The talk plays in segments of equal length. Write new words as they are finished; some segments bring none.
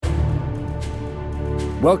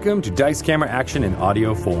Welcome to Dice Camera Action in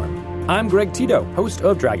audio form. I'm Greg Tito, host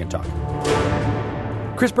of Dragon Talk.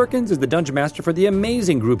 Chris Perkins is the Dungeon Master for the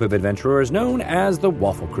amazing group of adventurers known as the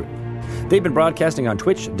Waffle Crew. They've been broadcasting on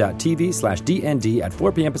twitch.tv/DND at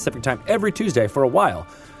 4 p.m. Pacific Time every Tuesday for a while,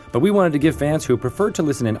 but we wanted to give fans who prefer to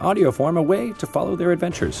listen in audio form a way to follow their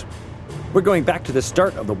adventures. We're going back to the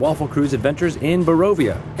start of the Waffle Crew's adventures in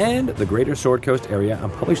Barovia and the Greater Sword Coast area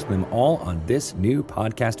and publishing them all on this new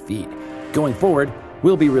podcast feed. Going forward,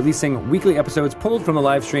 we'll be releasing weekly episodes pulled from the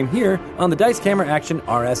live stream here on the Dice Camera Action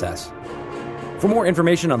RSS. For more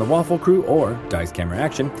information on the Waffle Crew or Dice Camera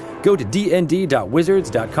Action, go to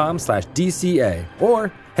dnd.wizards.com/DCA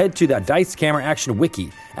or head to the Dice Camera Action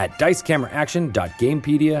wiki at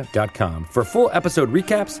dicecameraaction.gamepedia.com for full episode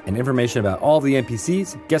recaps and information about all the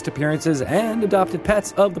NPCs, guest appearances, and adopted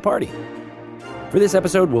pets of the party. For this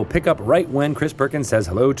episode, we'll pick up right when Chris Perkins says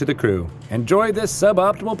hello to the crew. Enjoy this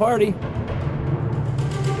suboptimal party.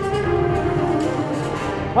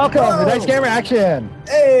 Welcome to Dice Camera Action.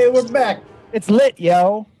 Hey, we're back. It's lit,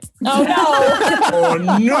 yo. Oh, no. Oh,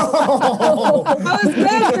 no. That was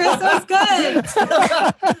good, Chris. That was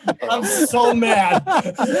good. I'm so mad.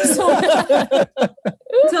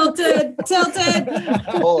 Tilted.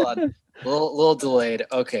 Hold on. A little delayed.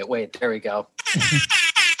 Okay, wait. There we go.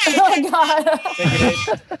 Oh, my God. Thank you, Nate.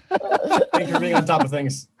 Thank you for being on top of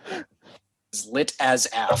things. It's lit as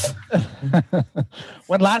F.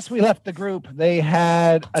 When last we left the group, they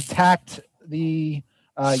had attacked the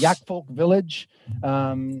Yakfolk village,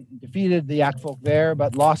 defeated the Yakfolk there,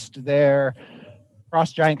 but lost their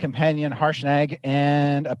frost-giant companion, Harshnag,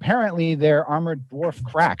 and apparently their armored dwarf,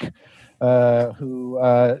 Crack, who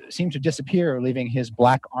seemed to disappear, leaving his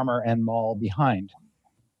black armor and maul behind.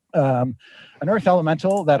 An earth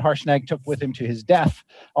elemental that Harshnag took with him to his death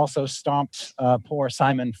also stomped poor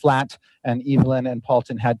Simon flat, and Evelyn and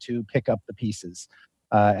Paulton had to pick up the pieces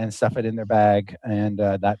and stuff it in their bag, and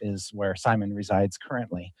that is where Simon resides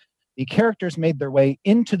currently. The characters made their way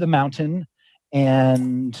into the mountain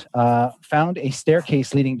and found a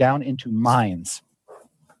staircase leading down into mines.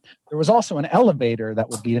 There was also an elevator that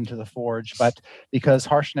would lead into the forge, but because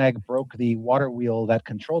Harshnag broke the water wheel that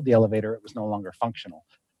controlled the elevator, it was no longer functional.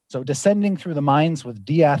 So descending through the mines with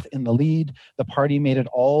Diath in the lead, the party made it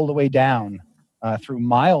all the way down through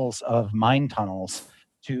miles of mine tunnels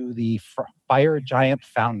to the fire giant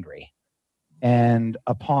foundry. And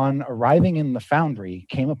upon arriving in the foundry,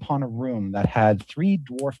 came upon a room that had 3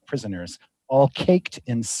 dwarf prisoners, all caked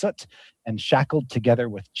in soot and shackled together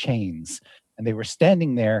with chains. And they were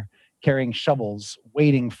standing there carrying shovels,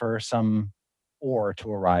 waiting for some ore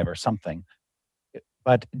to arrive or something.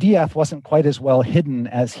 But Diath wasn't quite as well hidden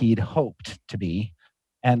as he'd hoped to be,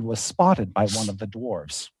 and was spotted by one of the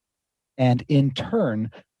dwarves. And in turn,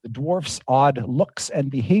 the dwarf's odd looks and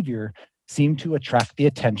behavior seemed to attract the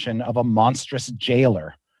attention of a monstrous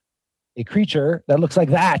jailer, a creature that looks like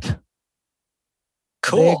that.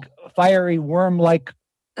 Cool. Big, fiery, worm-like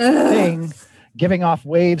thing, giving off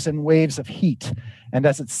waves and waves of heat. And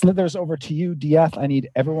as it slithers over to you, Diath, I need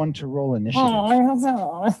everyone to roll initiative.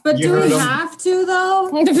 But You do heard we him. have to, though?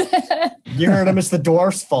 You heard him. It's the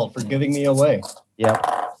dwarf's fault for giving me away. Yep,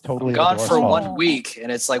 totally. Gone the dwarf's for fault. 1 week, and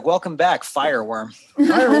it's like, welcome back, Fireworm.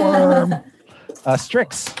 Fireworm.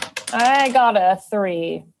 Strix. I got a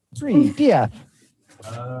 3. 3. Diath.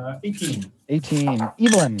 18. 18.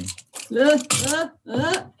 Evelyn.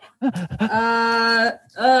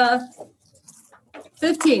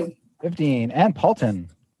 15. 15. And Paulton.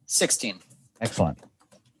 16. Excellent.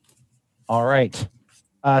 All right.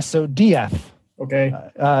 So Diath, Okay.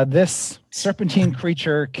 this serpentine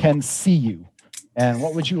creature can see you. And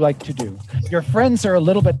what would you like to do? Your friends are a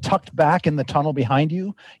little bit tucked back in the tunnel behind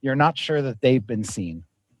you. You're not sure that they've been seen.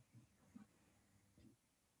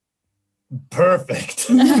 Perfect.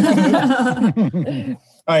 All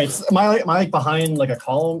right. So am I like behind like a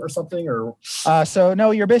column or something? Or So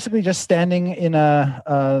no, you're basically just standing in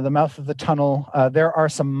the mouth of the tunnel. There are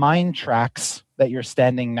some mine tracks that you're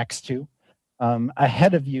standing next to.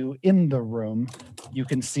 Ahead of you in the room, you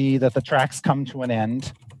can see that the tracks come to an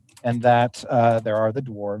end and that there are the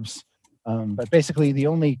dwarves. But basically, the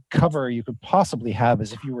only cover you could possibly have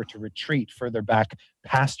is if you were to retreat further back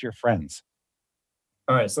past your friends.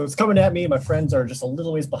 all right. So it's coming at me. My friends are just a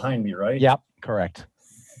little ways behind me, right? Yep, correct.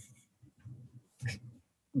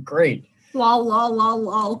 Great.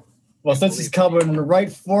 Lol. Well, since he's coming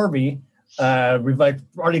right for me, we've like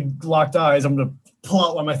already locked eyes. I'm gonna pull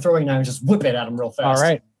out one of my throwing knives, just whip it at him real fast. All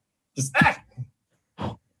right. Just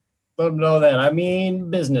let him know that I mean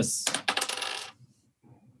business.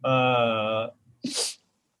 With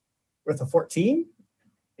a 14?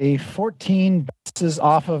 A 14 bounces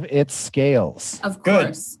off of its scales. Of Good.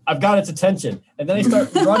 course. I've got its attention. And then I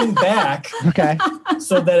start running back Okay.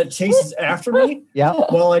 so that it chases after me Yeah.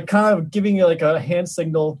 while like kind of giving you like a hand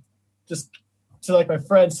signal just to like my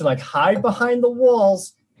friends to like hide behind the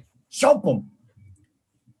walls. Jump them.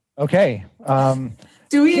 Okay.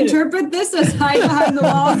 Do we interpret this as hide behind the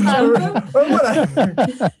walls? Or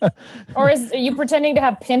whatever. Or are you pretending to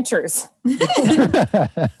have pinchers?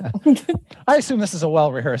 I assume this is a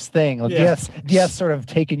well-rehearsed thing. Like, Yeah. DS sort of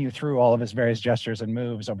taken you through all of his various gestures and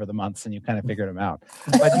moves over the months, and you kind of figured them out.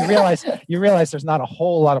 But you realize there's not a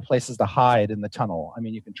whole lot of places to hide in the tunnel. I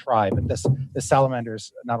mean, you can try, but this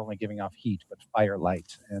salamander's not only giving off heat but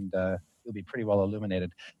firelight, and you'll be pretty well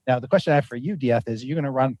illuminated. Now, the question I have for you, Dieth, is you're going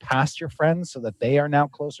to run past your friends so that they are now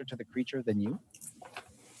closer to the creature than you?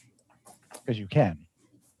 Because you can.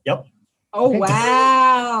 Yep. Oh, Okay.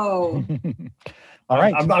 wow. All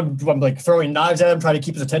right. I'm like throwing knives at him, trying to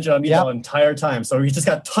keep his attention on me Yep. the entire time. So he's just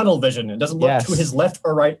got tunnel vision and doesn't look Yes. to his left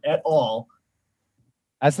or right at all.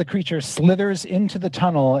 As the creature slithers into the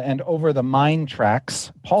tunnel and over the mine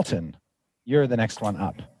tracks, Paulton, you're the next one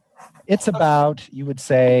up. It's about, you would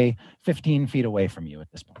say, 15 feet away from you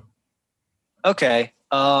at this point. Okay.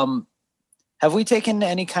 Have we taken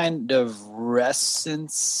any kind of rest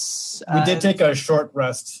since? We did take a short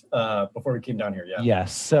rest before we came down here. Yeah.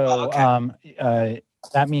 Yes. So okay.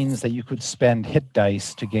 That means that you could spend hit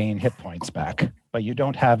dice to gain hit points back, but you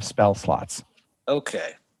don't have spell slots.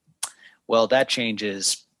 Okay. Well, that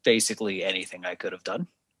changes basically anything I could have done.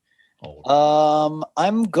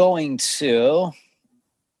 I'm going to.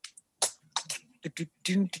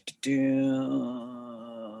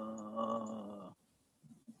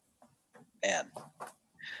 Man,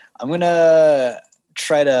 I'm gonna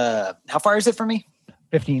try to. How far is it from me?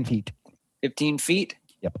 15 feet. 15 feet.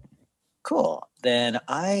 Yep. Cool. Then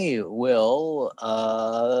I will.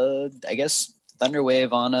 I guess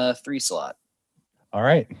Thunderwave on a 3 slot. All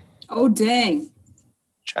right. Oh, dang.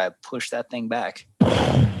 Try to push that thing back.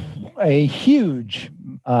 A huge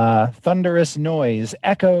thunderous noise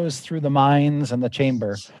echoes through the mines and the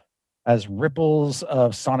chamber as ripples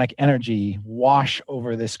of sonic energy wash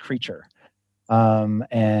over this creature.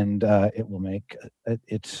 And it will make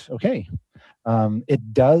it okay.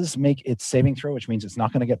 It does make its saving throw, which means it's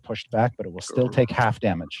not going to get pushed back, but it will still take half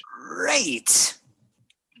damage. Great.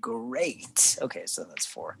 Okay, so that's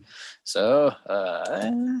 4. So,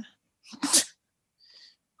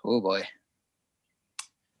 oh boy.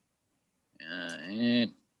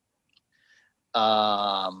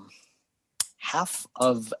 Half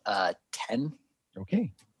of 10.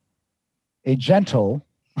 Okay. A gentle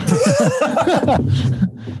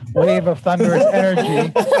wave of thunderous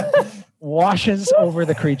energy washes over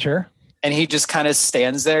the creature. And he just kind of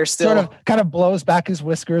stands there still. Kind of blows back his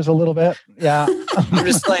whiskers a little bit. Yeah. I'm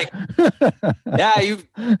just like, yeah, you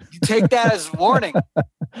take that as warning.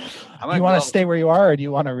 You want to stay where you are, or do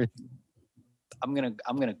you want to? I'm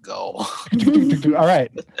gonna go. All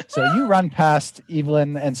right. So you run past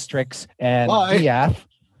Evelyn and Strix and Diath,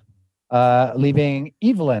 leaving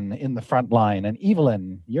Evelyn in the front line. And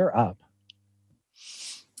Evelyn, you're up.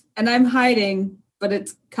 And I'm hiding, but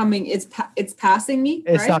it's coming. It's passing me.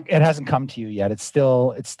 It's right? not. It hasn't come to you yet. It's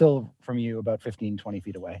still from you about 15, 20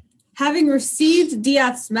 feet away. Having received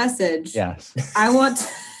Diath's message, Yes. I want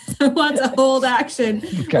to hold action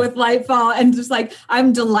with Lightfall, and just like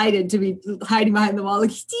I'm delighted to be hiding behind the wall.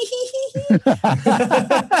 Like,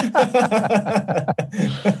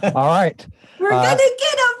 all right. We're gonna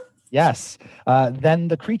get him. Yes. Then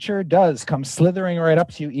the creature does come slithering right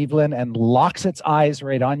up to you, Evelyn, and locks its eyes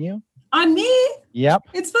right on you. On me? Yep.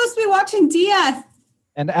 It's supposed to be watching Diath.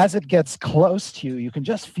 And as it gets close to you, you can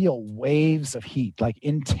just feel waves of heat, like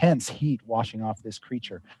intense heat washing off this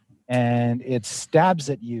creature. And it stabs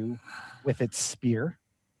at you with its spear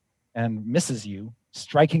and misses you,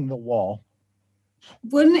 striking the wall.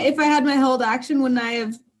 If I had my hold action, wouldn't I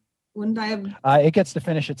have? It gets to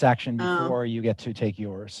finish its action before you get to take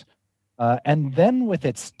yours. And then with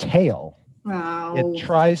its tail, it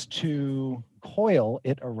tries to coil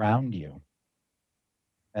it around you.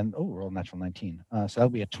 And roll natural 19. So that'll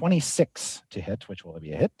be a 26 to hit, which will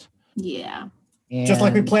be a hit. Yeah. And just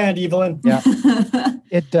like we planned, Evelyn. Yeah.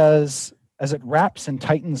 It does, as it wraps and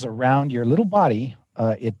tightens around your little body,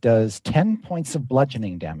 it does 10 points of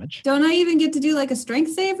bludgeoning damage. Don't I even get to do like a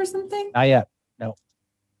strength save or something? Not yet. No.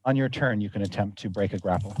 On your turn, you can attempt to break a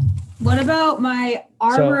grapple. What about my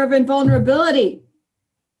armor of invulnerability?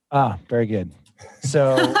 Very good.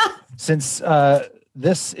 So since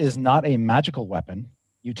this is not a magical weapon,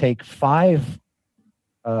 you take 5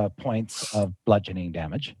 points of bludgeoning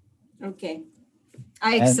damage. Okay.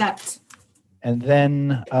 I accept. And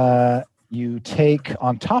then you take,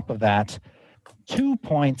 on top of that, 2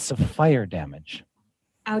 points of fire damage.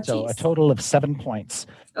 Ouchies. So a total of 7 points.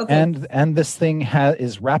 Okay. And this thing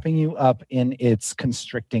is wrapping you up in its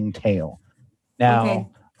constricting tail.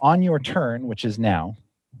 Now, on your turn, which is now,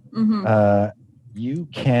 you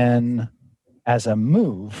can, as a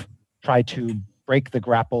move, try to break the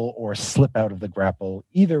grapple or slip out of the grapple,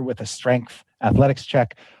 either with a strength athletics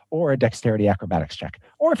check or a dexterity acrobatics check.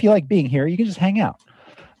 Or if you like being here, you can just hang out.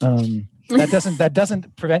 That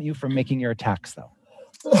doesn't prevent you from making your attacks,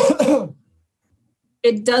 though.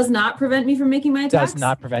 It does not prevent me from making my attacks? Does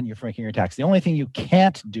not prevent you from making your attacks. The only thing you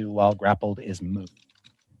can't do while grappled is move.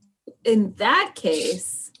 In that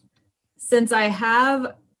case, since I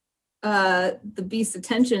have the beast's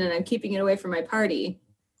attention and I'm keeping it away from my party,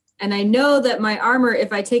 and I know that my armor,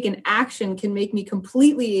 if I take an action, can make me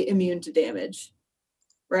completely immune to damage,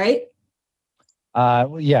 right?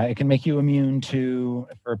 Yeah, it can make you immune to,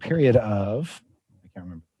 for a period of, I can't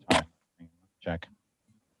remember the time. Check.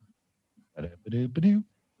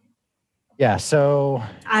 Yeah, so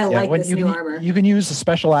I like this new armor. You can use a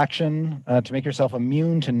special action to make yourself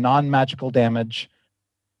immune to non-magical damage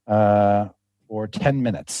for 10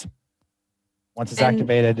 minutes. Once it's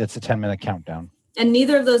activated, it's a 10-minute countdown. And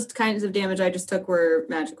neither of those kinds of damage I just took were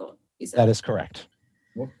magical, you said? That is correct.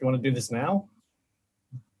 What, you want to do this now?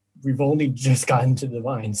 We've only just gotten to the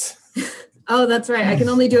vines. Oh, that's right. I can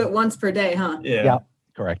only do it once per day, huh? Yeah,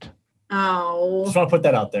 correct. Oh. Just want to put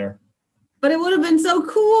that out there. But it would have been so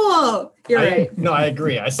cool. You're right. No, I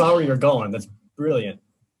agree. I saw where you're going. That's brilliant.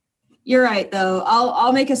 You're right, though.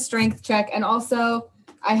 I'll make a strength check. And also,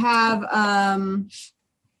 I have...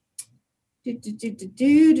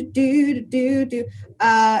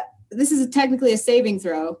 this is technically a saving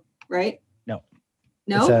throw, right? No?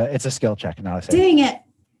 It's a skill check, not a saving. Dang it.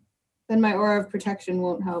 Then my aura of protection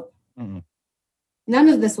won't help. None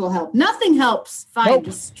of this will help. Nothing helps. Fine. Nope.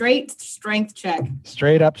 Just straight strength check.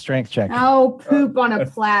 Straight up strength check. Oh, poop on a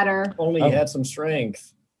platter. Only had some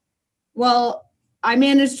strength. Well, I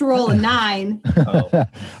managed to roll a 9. Oh.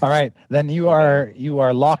 All right. Then you are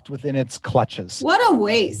locked within its clutches. What a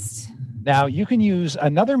waste. Now, you can use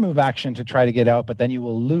another move action to try to get out, but then you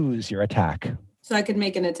will lose your attack. So I could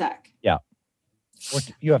make an attack. Yeah.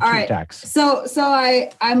 You have 2 attacks. So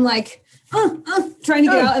I'm like, trying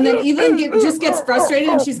to get out, and then Evelyn just gets frustrated,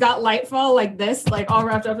 and she's got Lightfall like this, like all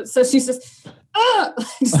wrapped up. So she's just, All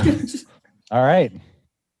right.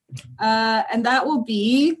 And that will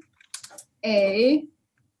be a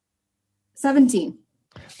 17.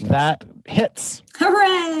 That hits.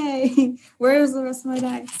 Hooray! Where's the rest of my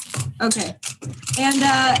dice? Okay. And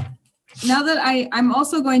now that I'm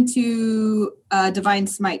also going to Divine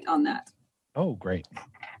Smite on that. Oh, great.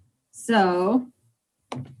 So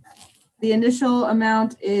the initial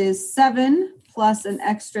amount is 7 plus an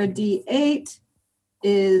extra D8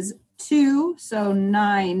 is 2, so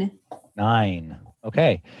 9. 9.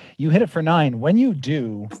 Okay. You hit it for 9. When you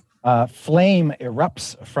do, flame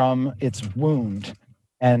erupts from its wound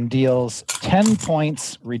and deals 10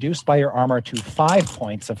 points reduced by your armor to 5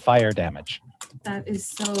 points of fire damage. That is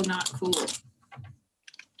so not cool.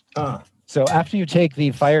 So after you take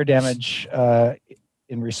the fire damage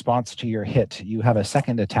in response to your hit, you have a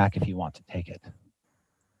second attack if you want to take it.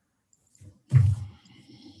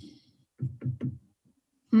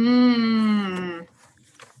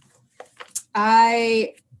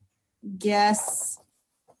 I guess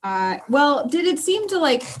well, did it seem to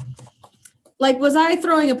like was I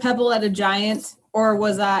throwing a pebble at a giant, or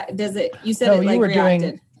was you said it like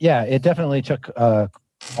reacted? It definitely took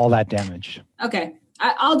all that damage. Okay.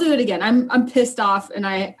 I'll do it again. I'm pissed off, and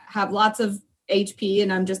I have lots of HP,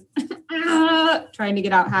 and I'm just trying to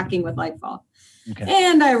get out hacking with Lightfall. Okay.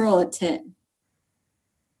 And I roll a 10.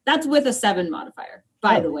 That's with a 7 modifier,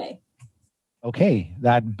 by the way. Okay,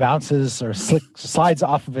 that bounces or slides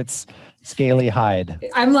off of its scaly hide.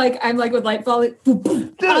 I'm like with Lightfall.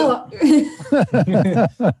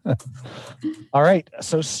 All right,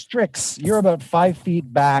 so Strix, you're about 5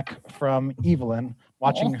 feet back from Evelyn,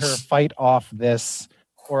 watching her fight off this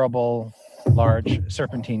horrible, large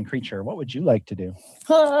serpentine creature. What would you like to do?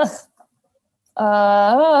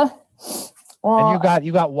 Well, and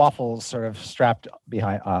you got Waffles sort of strapped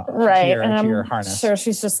behind right, to your harness. Sure,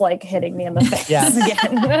 she's just like hitting me in the face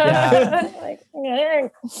again.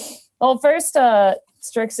 Well, first,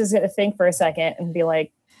 Strix is going to think for a second and be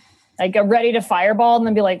like get ready to fireball, and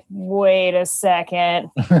then be like, wait a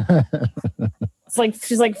second. It's like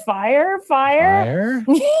she's like fire.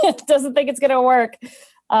 Doesn't think it's going to work.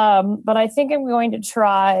 But I think I'm going to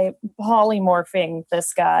try polymorphing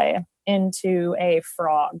this guy into a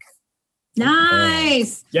frog.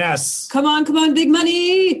 Nice. Yes. Come on, big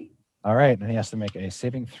money. All right, and he has to make a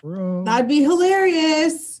saving throw. That'd be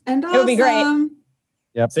hilarious and awesome. It would be great.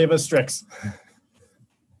 Save us, Strix.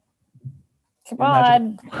 Come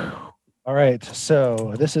on. All right,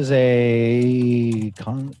 so this is a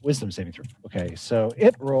wisdom saving throw. Okay, so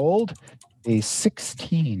it rolled a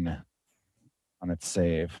 16 on its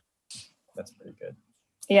save. That's pretty good.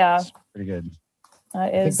 Yeah. That's pretty good. That I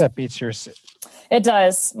think is. that beats your. It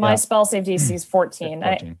does. My Yeah. spell save DC is 14.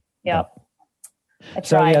 14. Yep. I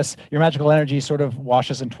So tried. yes, your magical energy sort of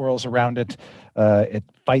washes and twirls around it. It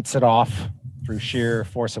fights it off through sheer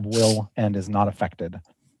force of will and is not affected.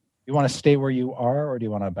 You want to stay where you are, or do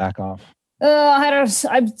you want to back off? I don't.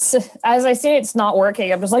 As I see it's not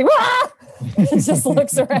working. I'm just like, ah! It just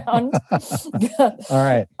looks around. All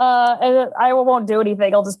right. And I won't do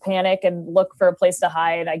anything. I'll just panic and look for a place to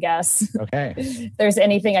hide, I guess. Okay. If there's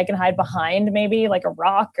anything I can hide behind, maybe like a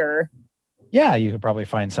rock or. Yeah, you could probably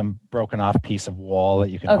find some broken off piece of wall that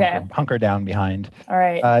you can hunker down behind. All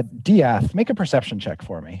right. Diath, make a perception check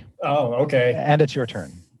for me. Oh, okay. And it's your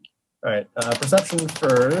turn. All right. Perception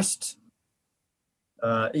first.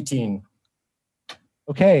 18.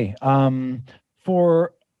 Okay.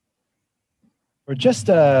 For just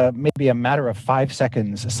maybe a matter of 5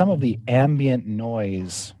 seconds, some of the ambient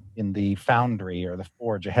noise in the foundry or the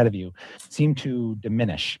forge ahead of you seemed to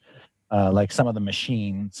diminish. Like some of the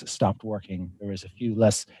machines stopped working. There was a few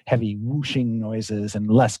less heavy whooshing noises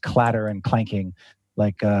and less clatter and clanking,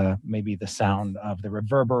 like maybe the sound of the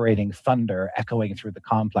reverberating thunder echoing through the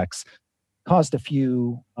complex caused a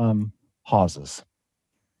few pauses.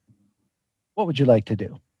 What would you like to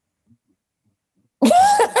do?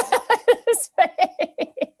 His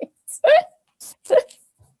face.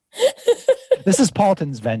 This is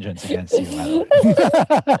Paulton's vengeance against you.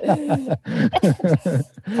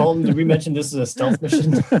 Paulton, did we mention this is a stealth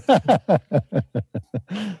mission?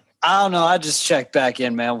 I don't know. I just checked back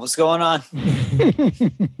in, man. What's going on?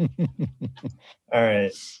 All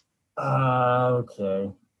right.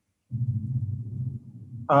 Okay.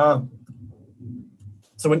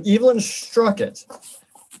 So when Evelyn struck it,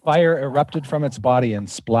 fire erupted from its body and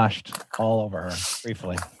splashed all over her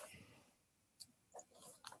briefly.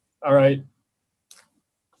 All right.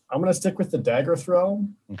 I'm going to stick with the dagger throw.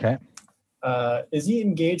 Okay. Is he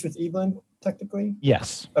engaged with Evelyn technically?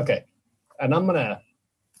 Yes. Okay. And I'm going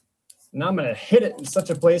to hit it in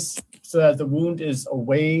such a place so that the wound is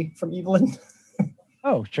away from Evelyn.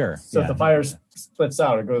 Oh, sure. So if the fire splits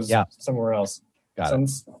out, it goes somewhere else. Got it.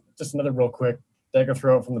 Just another real quick dagger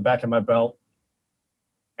throw from the back of my belt.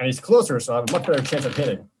 And he's closer, so I have a much better chance of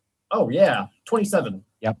hitting. Oh, yeah. 27.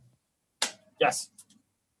 Yep. Yes.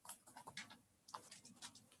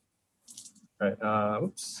 All right.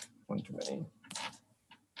 Oops. One too many.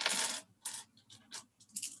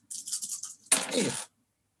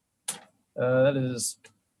 That is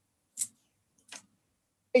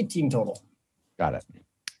 18 total. Got it.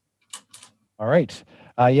 All right.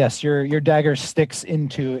 Yes, your dagger sticks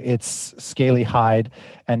into its scaly hide,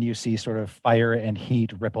 and you see sort of fire and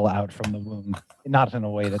heat ripple out from the wound, not in a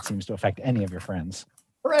way that seems to affect any of your friends.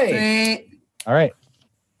 Hooray! Great. All right.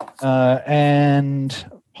 And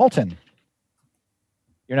Halton,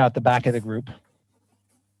 you're now at the back of the group.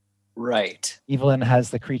 Right. Evelyn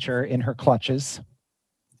has the creature in her clutches.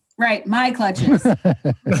 Right, my clutches.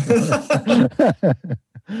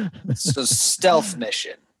 So stealth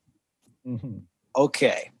mission. Mm-hmm.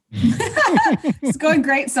 Okay. It's going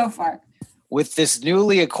great so far. With this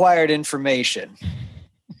newly acquired information,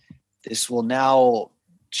 this will now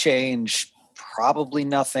change probably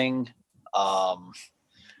nothing.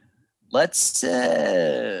 Let's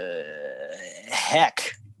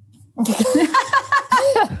heck.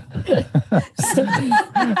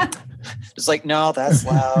 It's like, no, that's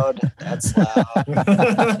loud. That's loud.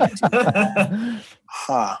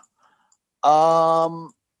 Huh.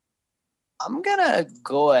 I'm gonna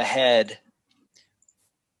go ahead.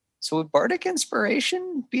 So would Bardic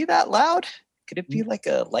Inspiration be that loud? Could it be like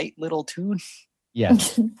a light little tune?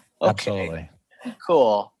 Yes, Okay. absolutely.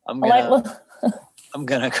 Cool. I'm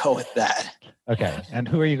gonna go with that. Okay, and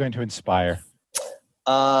who are you going to inspire?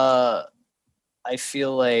 I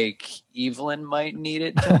feel like Evelyn might need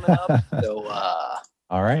it coming up. So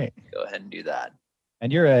all right. Go ahead and do that.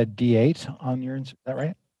 And you're a D8 on your, is that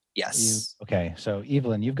right? Yes. Okay, so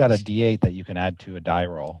Evelyn, you've got a D8 that you can add to a die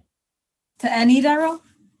roll. To any die roll?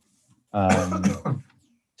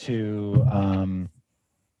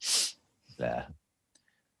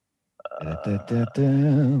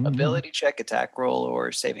 Ability check, attack roll,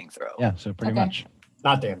 or saving throw. Yeah, so pretty Okay. much.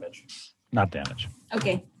 Not damage. Not damage.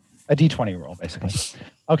 Okay. A D20 roll, basically.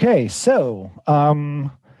 Okay, so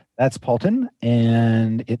That's Paulton,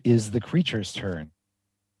 and it is the creature's turn.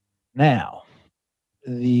 Now,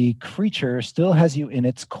 the creature still has you in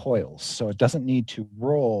its coils, so it doesn't need to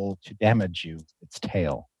roll to damage you, its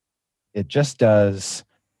tail. It just does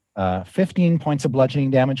 15 points of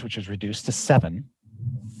bludgeoning damage, which is reduced to 7,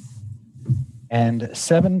 and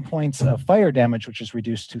 7 points of fire damage, which is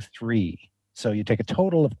reduced to 3. So you take a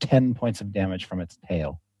total of 10 points of damage from its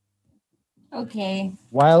tail. Okay.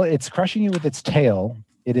 While it's crushing you with its tail,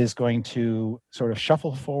 it is going to sort of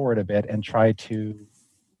shuffle forward a bit and try to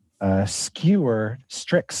skewer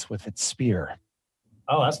Strix with its spear.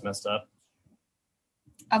 Oh, that's messed up.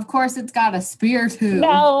 Of course, it's got a spear too.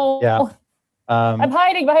 No. Yeah. I'm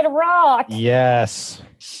hiding behind a rock. Yes,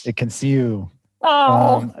 it can see you.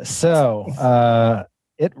 Oh. So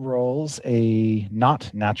it rolls a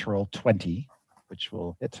not natural 20, which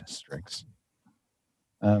will hit Strix.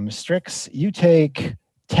 Strix, you take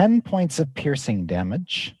 10 points of piercing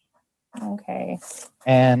damage Okay.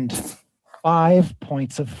 and 5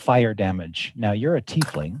 points of fire damage. Now, you're a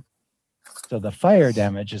tiefling, so the fire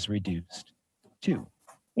damage is reduced too.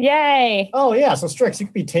 Yay. Oh, yeah. So, Strix, you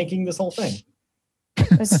could be tanking this whole thing.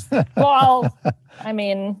 Well, I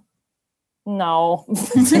mean, no.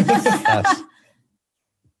 Yes.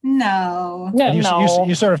 No. No. And no.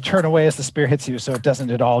 you sort of turn away as the spear hits you, so it doesn't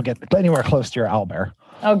at all get anywhere close to your owlbear.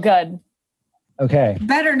 Oh, good. Okay.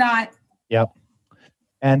 Better not. Yep.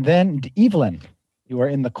 And then Evelyn, you are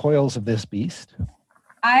in the coils of this beast.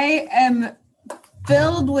 I am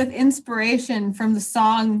filled with inspiration from the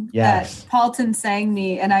song Yes. that Paulton sang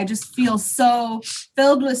me, and I just feel so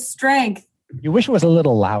filled with strength. You wish it was a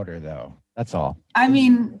little louder, though. That's all. I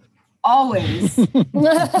mean, always.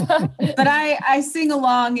 But I sing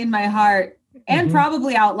along in my heart and Mhm.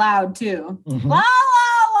 probably out loud too. Mhm. La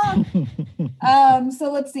la la.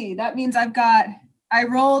 So let's see. That means I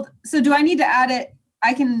rolled. So do I need to add it?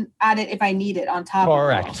 I can add it if I need it on top.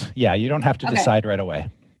 Correct. Yeah, you don't have to Okay. decide right away.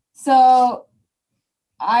 So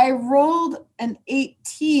I rolled an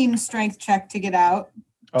 18 strength check to get out.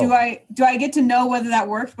 Oh. Do I get to know whether that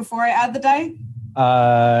worked before I add the die?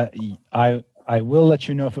 I will let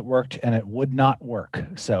you know if it worked, and it would not work.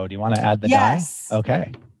 So do you want to add the Yes. die?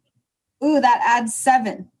 Okay. Ooh, that adds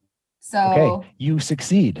 7. So Okay. You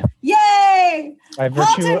succeed. yay! By virtue.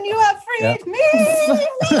 Paulton, you have freed me.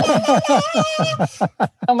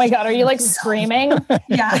 Oh my God. Are you like screaming?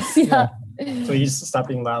 Yeah. Yeah. So you just stop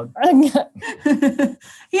being loud. He already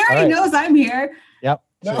right. knows I'm here. Yep.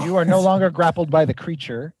 So No. you are no longer grappled by the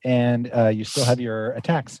creature, and you still have your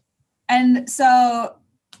attacks. And so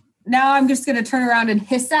now I'm just going to turn around and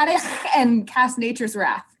hiss at it and cast Nature's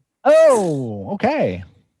Wrath. Oh, okay.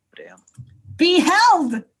 Damn.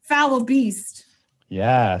 Beheld, foul beast.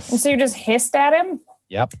 Yes. So you just hissed at him?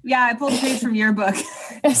 Yep. Yeah, I pulled a page from your book.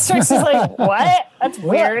 Strix is like, what? That's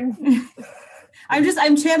weird.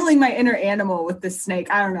 I'm channeling my inner animal with this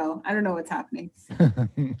snake. I don't know what's happening.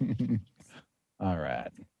 All right.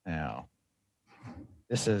 Now,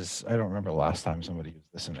 this is, I don't remember the last time somebody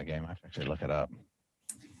used this in a game. I have to actually look it up.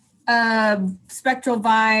 Spectral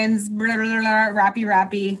vines, blah, blah, blah, blah,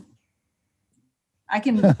 rappy.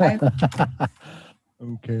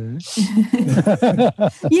 Okay.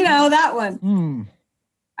 You know, that one. Hmm.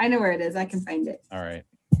 I know where it is. I can find it. All right.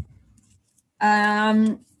 Where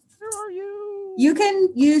are you? You can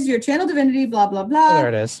use your channel divinity, blah, blah, Oh, blah. there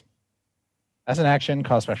it is. As an action,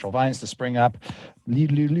 cause spectral vines to spring up.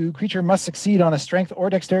 Creature must succeed on a strength or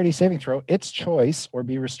dexterity saving throw, its choice, or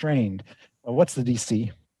be restrained. What's the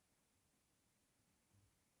DC?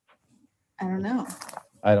 I don't know.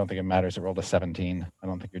 I don't think it matters. It rolled a 17. I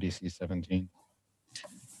don't think your DC is 17.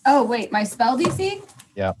 Oh, wait, my spell DC?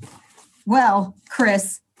 Yeah. Well,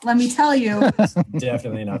 Chris, let me tell you,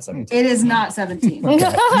 Definitely not 17. it is not 17.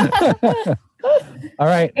 All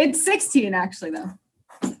right. It's 16, actually, though.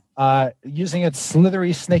 Using its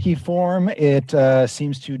slithery, snaky form, it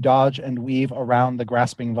seems to dodge and weave around the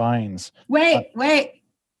grasping vines. Wait.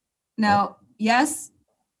 No. Yes.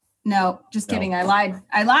 No. Just No. kidding. I lied.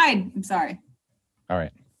 I'm sorry. All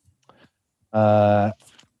right.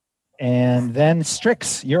 And then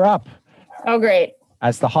Strix, you're up. Oh, great.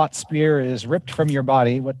 As the hot spear is ripped from your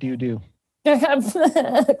body, what do you do?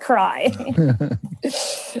 Cry.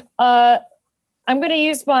 I'm going to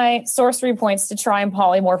use my sorcery points to try and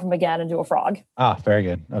polymorph him again and do a frog. Ah, very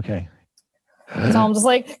good. Okay. So I'm just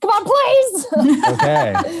like, come on, please.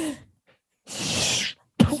 Okay.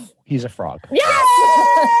 He's a frog.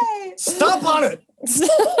 Yes. Stomp on it!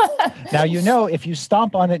 Now, you know, if you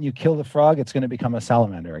stomp on it and you kill the frog, it's going to become a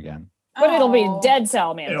salamander again. But it'll be Oh. dead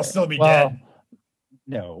salamander. It'll still be Well, dead.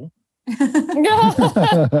 no.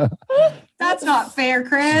 That's not fair,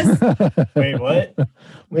 Chris. Wait, what?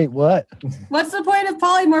 Wait, what? What's the point of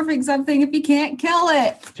polymorphing something if you can't kill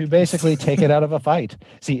it? To basically take it out of a fight.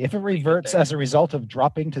 See, if it reverts as a result of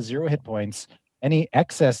dropping to 0 hit points, any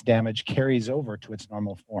excess damage carries over to its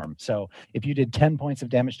normal form. So if you did 10 points of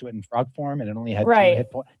damage to it in frog form and it only had Right.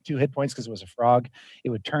 2 hit points because it was a frog, it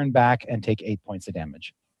would turn back and take 8 points of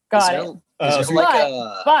damage. Got it. Is there like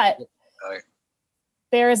a... But Okay.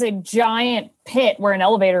 there is a giant pit where an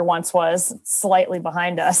elevator once was, slightly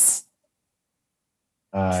behind us.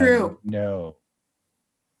 True. No.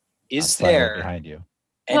 Is Not slightly there behind you?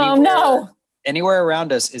 Oh no! Anywhere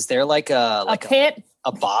around us, is there like A pit?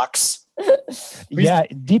 a box? Yeah,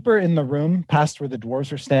 deeper in the room, past where the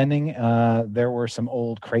dwarves are standing, there were some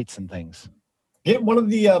old crates and things. Get one of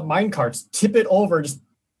the mine carts, tip it over, just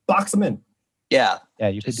box them in. Yeah. Yeah,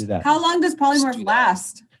 you could do that. How long does Just do polymorph that.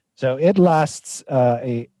 last? So it lasts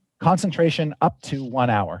a concentration up to 1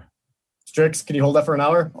 hour. Strix, can you hold that for an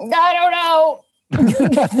hour? I don't know.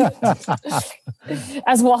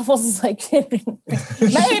 As Waffles is like, maybe.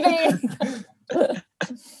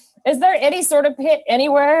 Is there any sort of pit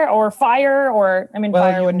anywhere, or fire, or Well,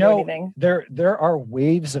 fire you wouldn't do know, anything. there are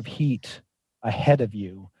waves of heat ahead of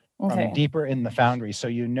you from Okay. deeper in the foundry, so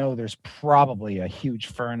you know there's probably a huge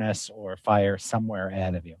furnace or fire somewhere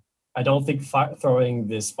ahead of you. I don't think throwing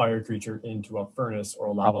this fire creature into a furnace or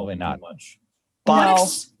a lava Probably would not. do much.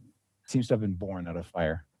 Box. Seems to have been born out of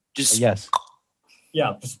fire. Just Yes.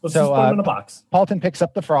 Yeah, let's So, just put them in a box. Paulton picks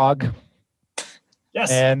up the frog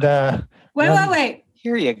Yes. and Wait.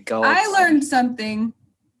 here you go. I learned something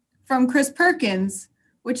from Chris Perkins,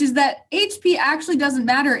 which is that HP actually doesn't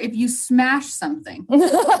matter if you smash something.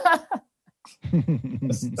 That's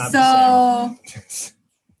not So, the same.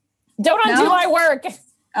 Don't undo No? my work.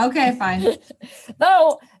 okay, fine.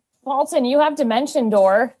 Though, Paulton, you have Dimension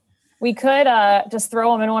Door. We could just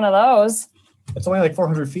throw him in one of those, It's only like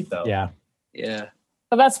 400 feet, though. yeah. Yeah.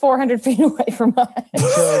 but that's 400 feet away from us.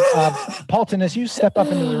 So, Paulton, as you step up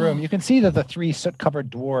into the room, you can see that the 3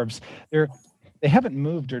 soot-covered dwarves, they haven't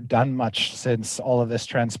moved or done much since all of this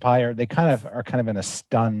transpired. They are in a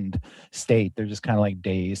stunned state. They're just kind of like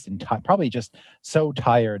dazed and probably just so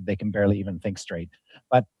tired they can barely even think straight.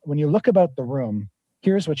 But when you look about the room,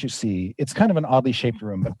 here's what you see. It's kind of an oddly shaped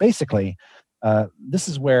room, but basically, this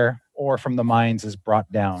is where ore from the mines is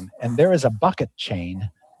brought down. And there is a bucket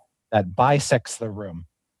chain that bisects the room.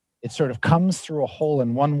 It sort of comes through a hole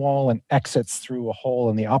in one wall and exits through a hole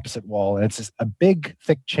in the opposite wall. And it's just a big,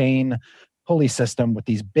 thick chain pulley system with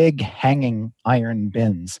these big hanging iron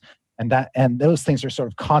bins. And those things are sort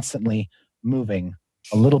of constantly moving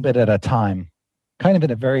a little bit at a time, kind of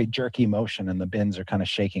in a very jerky motion, and the bins are kind of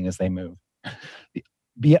shaking as they move.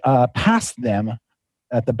 Past them,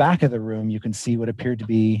 at the back of the room, you can see what appeared to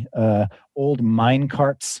be old mine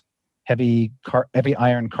carts, heavy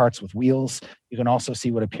iron carts with wheels. You can also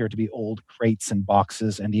see what appear to be old crates and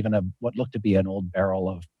boxes, and even what looked to be an old barrel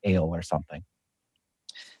of ale or something.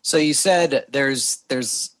 So you said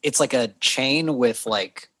it's like a chain with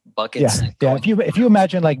like buckets. Yeah. If you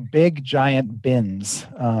imagine like big giant bins,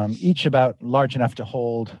 each about large enough to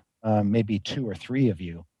hold maybe 2 or 3 of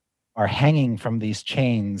you, are hanging from these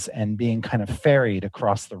chains and being kind of ferried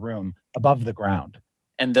across the room above the ground.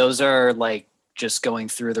 And those are like just going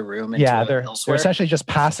through the room. They're elsewhere? essentially just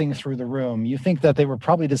passing through the room. You think that they were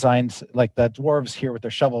probably designed, like the dwarves here with their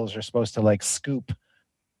shovels are supposed to like scoop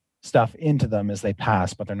stuff into them as they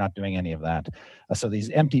pass, but they're not doing any of that. So these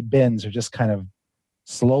empty bins are just kind of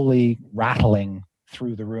slowly rattling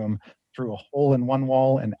through the room, through a hole in one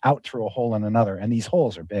wall and out through a hole in another. And these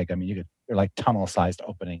holes are big. I mean, they're like tunnel-sized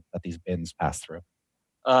opening that these bins pass through.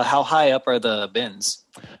 How high up are the bins?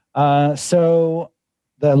 So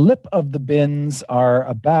the lip of the bins are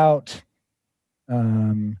about,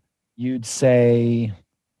 you'd say,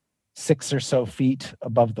 6 or so feet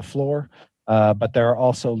above the floor. But there are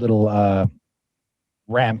also little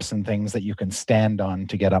ramps and things that you can stand on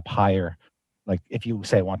to get up higher. Like if you,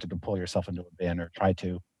 say, wanted to pull yourself into a bin or try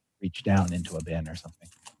to reach down into a bin or something.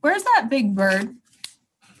 Where's that big bird?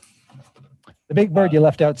 The big bird you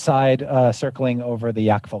left outside circling over the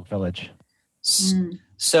Yakfolk village.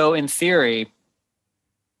 So in theory,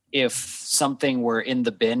 if something were in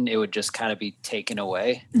the bin, it would just kind of be taken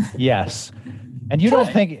away. Yes. And you don't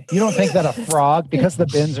think that a frog, because the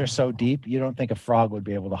bins are so deep, you don't think a frog would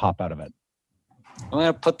be able to hop out of it. I'm going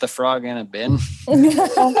to put the frog in a bin.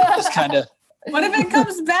 Just kind of. What if it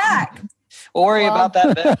comes back? We'll worry about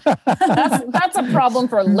that then. That's a problem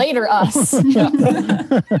for later us.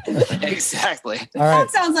 Exactly. All right.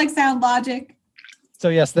 That sounds like sound logic. So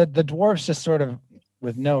yes, the dwarves just sort of,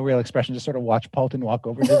 with no real expression, just sort of watch Paulton walk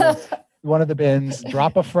over to one of the bins,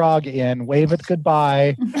 drop a frog in, wave it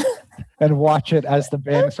goodbye, and watch it as the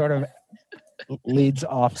bin sort of leads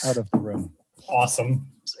off out of the room. Awesome.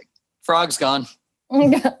 Frog's gone.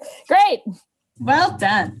 Great. Well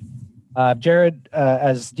done. Jared,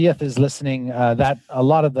 as Dieth is listening, that a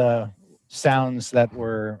lot of the sounds that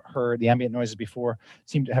were heard, the ambient noises before,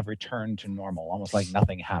 seem to have returned to normal, almost like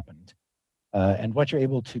nothing happened. And what you're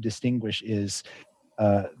able to distinguish is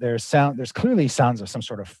there's clearly sounds of some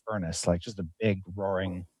sort of furnace, like just a big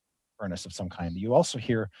roaring furnace of some kind. You also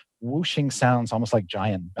hear whooshing sounds, almost like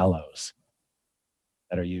giant bellows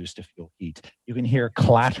that are used to fuel heat. You can hear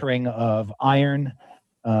clattering of iron,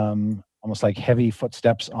 almost like heavy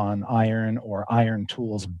footsteps on iron or iron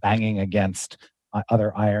tools banging against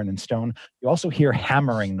other iron and stone. You also hear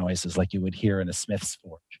hammering noises like you would hear in a smith's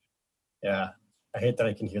forge. Yeah, I hate that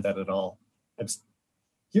I can hear that at all.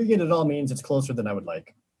 Hearing it at all means it's closer than I would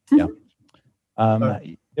like. Yeah.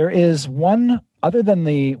 There is one, other than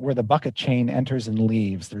where the bucket chain enters and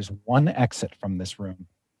leaves, there's one exit from this room,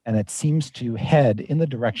 and it seems to head in the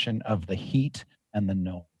direction of the heat and the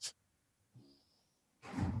gnomes.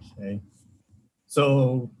 Okay.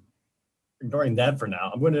 So, ignoring that for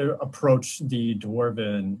now, I'm going to approach the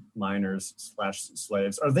dwarven miners /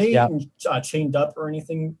 slaves. Are they chained up or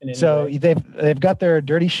anything? In any So way? they've got their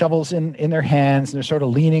dirty shovels in their hands, and they're sort of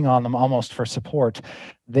leaning on them almost for support.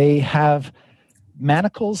 They have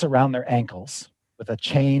manacles around their ankles with a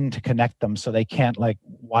chain to connect them so they can't like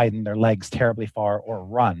widen their legs terribly far or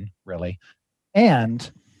run, really.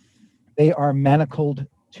 And they are manacled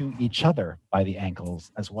to each other by the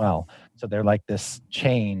ankles as well. So they're like this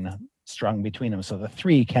chain strung between them. So the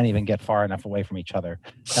three can't even get far enough away from each other.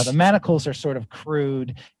 Now the manacles are sort of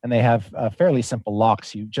crude and they have fairly simple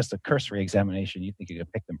locks. Just a cursory examination, you think you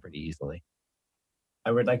could pick them pretty easily.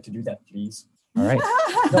 I would like to do that, please. All right.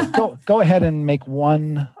 Go ahead and make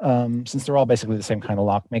one, since they're all basically the same kind of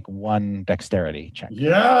lock, make one dexterity check.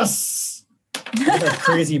 Yes! That's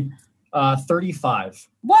crazy. 35.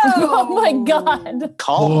 Whoa! Oh my god.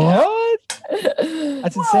 Call him. What?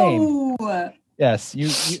 That's insane. Whoa. Yes, you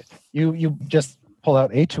just pull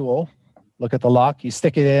out a tool, look at the lock, you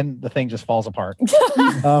stick it in, the thing just falls apart. He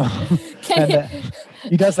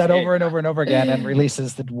does that over and over and over again and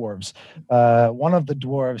releases the dwarves. One of the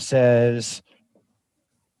dwarves says,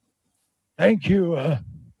 "Thank you."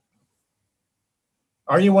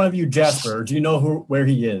 Are you one of you Jasper? Or do you know where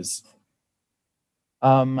he is?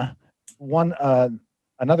 Another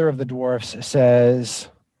of the dwarfs says,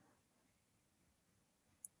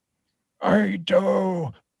 "I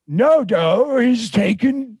don't know, he's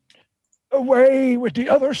taken away with the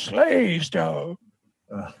other slaves, though."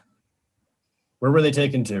 Where were they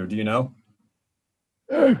taken to? Do you know?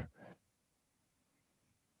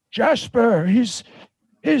 Jasper, his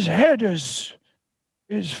head is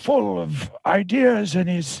full of ideas, and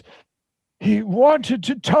he wanted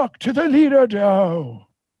to talk to the leader, though.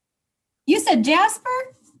 You said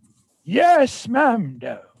Jasper? Yes, ma'am,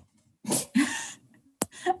 though.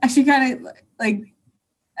 She kind of like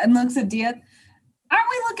and looks at Dia. Aren't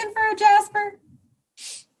we looking for a Jasper?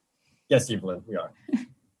 Yes, Evelyn, we are.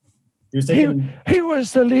 He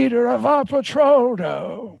was the leader of our patrol,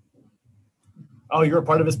 though. Oh, you were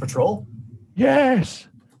part of his patrol? Yes.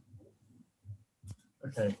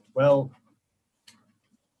 Okay. Well,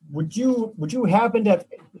 would you happen to have,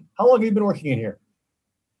 how long have you been working in here?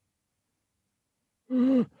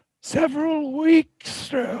 Several weeks,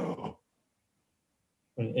 though.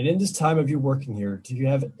 And in this time of you working here, do you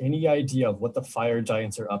have any idea of what the fire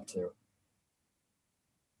giants are up to?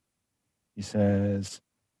 He says,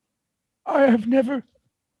 "I have never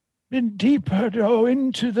been deeper, though,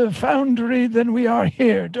 into the foundry than we are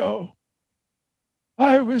here, though.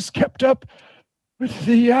 I was kept up with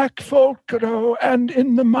the yak folk, though, and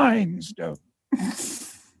in the mines, though."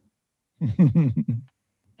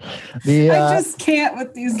 I just can't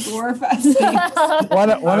with these dwarf essays.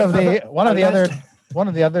 one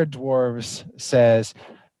of the other dwarves says,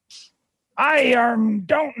 "I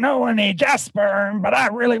don't know any Jasper, but I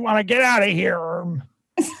really want to get out of here.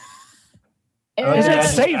 Is it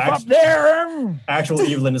safe up there?" Actual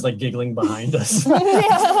Evelyn is like giggling behind us.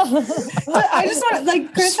 I just want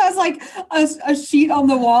like Chris has like a sheet on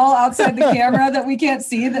the wall outside the camera that we can't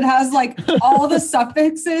see that has like all the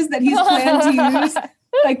suffixes that he's planned to use.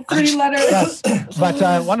 Like 3 letters. Yes. But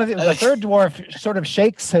the third dwarf sort of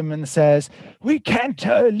shakes him and says, "We can't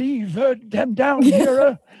leave them down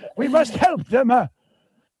here. We must help them."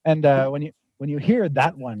 And when you hear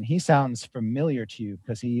that one, he sounds familiar to you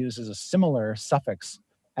because he uses a similar suffix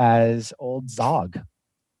as old Zog.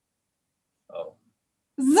 Oh.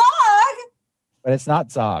 Zog? But it's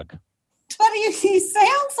not Zog. But he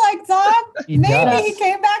sounds like Zog. Maybe he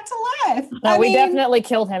came back to life. No, we definitely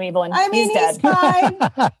killed him, Evelyn. He's dead. Fine.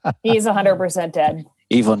 He's 100% dead.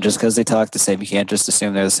 Evelyn, just because they talk the same, you can't just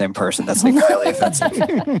assume they're the same person. That's like highly offensive.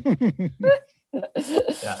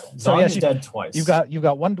 Yeah. So Zog is dead twice. You've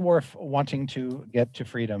got one dwarf wanting to get to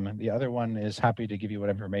freedom. The other one is happy to give you what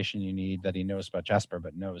information you need that he knows about Jasper,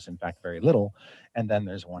 but knows in fact very little. And then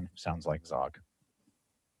there's one who sounds like Zog.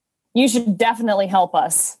 You should definitely help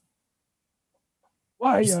us.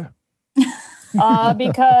 Why?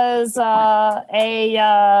 Because why?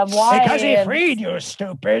 Because he freed you,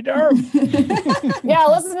 stupid. Yeah,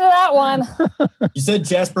 listen to that one. You said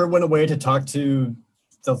Jasper went away to talk to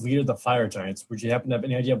the leader of the fire giants. Would you happen to have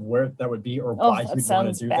any idea of where that would be or why he would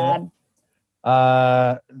want to do bad.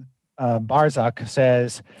 that? Barzak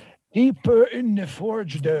says, deeper in the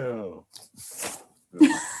forge dough.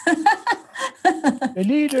 The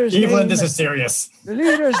leader's Evelyn, name, this is serious. The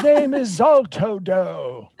leader's name is Zalto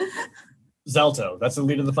Doe. Zalto, that's the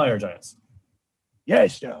leader of the fire giants.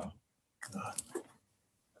 Yes, Doe.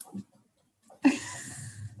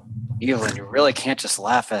 Evelyn, you really can't just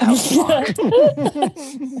laugh at how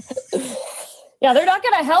Yeah, they're not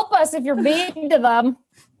going to help us if you're mean to them.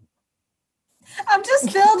 I'm just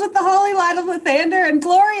filled with the holy light of Lathander and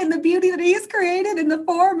glory and the beauty that he's created in the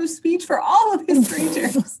form of speech for all of his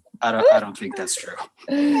creatures. I don't think that's true.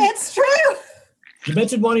 It's true. You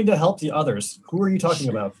mentioned wanting to help the others. Who are you talking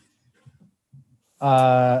about?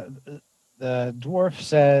 The dwarf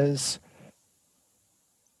says,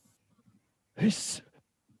 This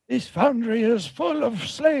foundry is full of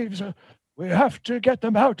slaves. We have to get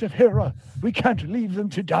them out of here. We can't leave them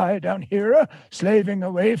to die down here, slaving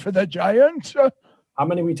away for the giants. How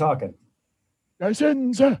many are we talking?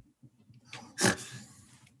 Dozens.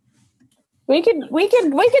 We could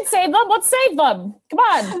save them. Let's save them. Come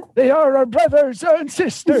on. They are our brothers and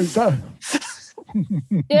sisters.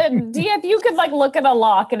 If you could look at a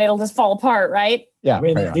lock and it'll just fall apart, right? Yeah. I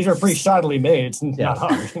mean, these are pretty shoddily made. It's not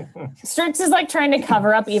hard. Strix is trying to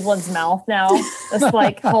cover up Evelyn's mouth now. Just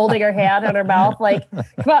holding her hand on her mouth, but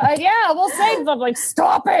yeah, we'll save them.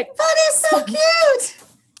 Stop it. That is so cute.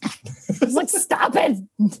 It's stop it.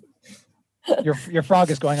 Your frog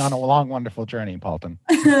is going on a long, wonderful journey, Paulton.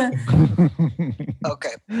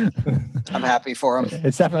 Okay. I'm happy for him.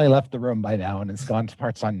 It's definitely left the room by now and it's gone to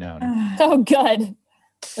parts unknown. Oh, good.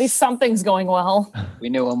 At least something's going well. We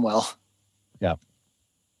knew him well. Yeah.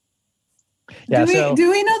 Yeah.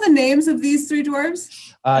 Do we know the names of these three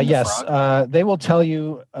dwarves? Yes. They will tell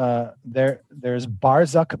you there's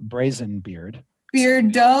Barzuk Brazenbeard.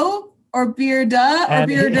 Beardo or Bearda or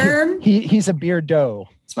Bearderm? He's a Beardo.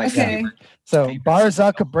 It's my favorite. So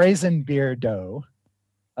Barzuk Brazenbeardo.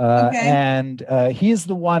 And he's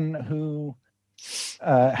the one who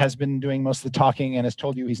has been doing most of the talking and has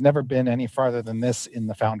told you he's never been any farther than this in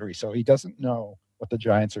the foundry. So he doesn't know what the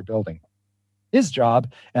giants are building. His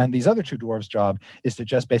job and these other two dwarves' job is to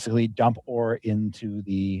just basically dump ore into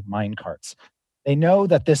the mine carts. They know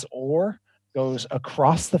that this ore goes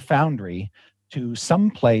across the foundry to some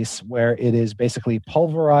place where it is basically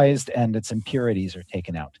pulverized and its impurities are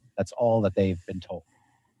taken out. That's all that they've been told.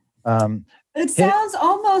 It sounds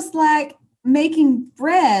almost like making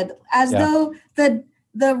bread, as though the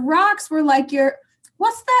rocks were like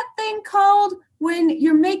what's that thing called when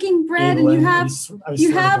you're making bread and you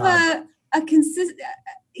have a consistent.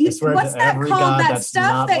 What's that called? That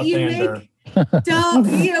stuff that you make. What's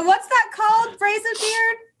that called? Brazen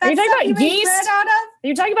beard. Are you talking about yeast? Bread out of? Are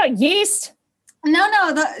you talking about yeast? No.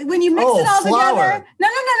 When you mix it all flour. together.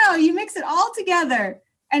 No. You mix it all together,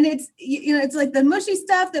 and it's it's like the mushy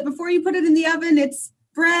stuff that before you put it in the oven, it's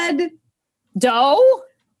bread. Dough.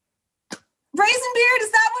 Brazen beard.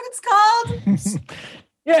 Is that what it's called?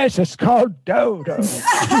 Yes, it's called dodo.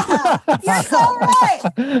 You're so right.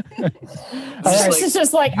 This is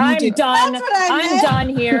just I'm done. I'm done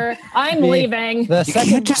here. I'm leaving. You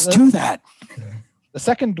can't just do that. The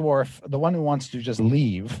second dwarf, the one who wants to just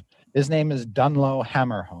leave, his name is Dunlow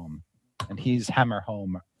Hammerhome, and he's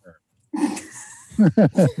Hammerhome.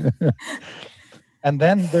 And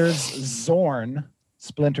then there's Zorn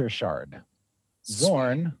Splintershard.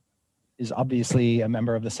 Zorn is obviously a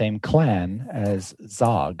member of the same clan as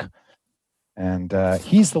Zog. And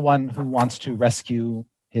he's the one who wants to rescue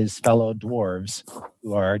his fellow dwarves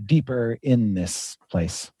who are deeper in this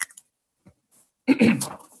place.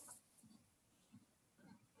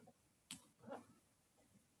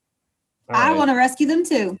 I want to rescue them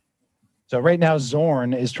too. So right now,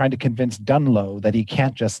 Zorn is trying to convince Dunlow that he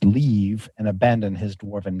can't just leave and abandon his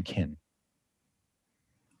dwarven kin.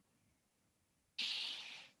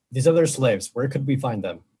 These other slaves, where could we find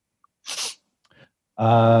them?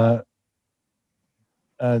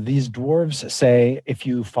 These dwarves say if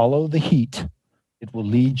you follow the heat, it will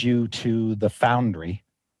lead you to the foundry.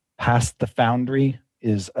 Past the foundry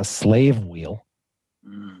is a slave wheel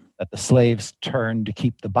that the slaves turn to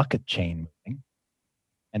keep the bucket chain moving.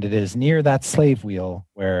 And it is near that slave wheel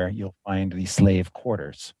where you'll find the slave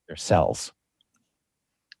quarters, their cells.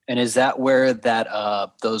 And is that where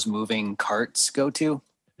those moving carts go to?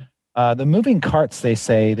 The moving carts,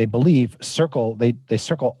 they believe, circle. They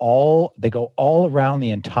go all around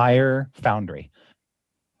the entire foundry.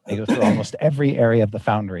 They go through almost every area of the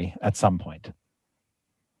foundry at some point.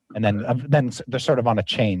 And then they're sort of on a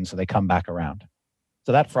chain, so they come back around.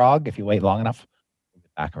 So that frog, if you wait long enough, will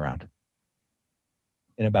get back around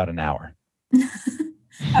in about an hour.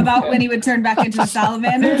 About when he would turn back into a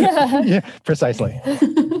salamander? Yeah, precisely.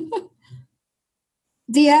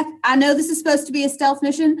 DF, I know this is supposed to be a stealth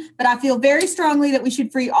mission, but I feel very strongly that we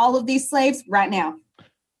should free all of these slaves right now.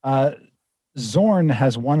 Zorn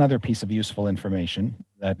has one other piece of useful information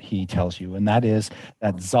that he tells you, and that is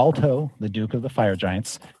that Zalto, the Duke of the Fire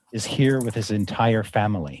Giants, is here with his entire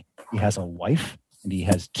family. He has a wife, and he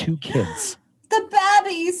has 2 kids. The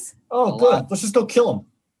babbies! Oh, good. Let's just go kill them.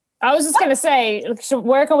 I was just going to say,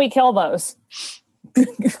 where can we kill those?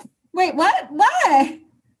 Wait, what? Why?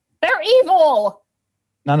 They're evil!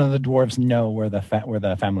 None of the dwarves know where the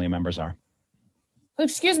family members are.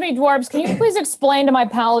 Excuse me, dwarves, can you please explain to my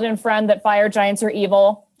paladin friend that fire giants are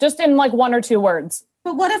evil? Just in like 1 or 2 words.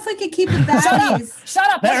 But what if we could keep the babbies? Shut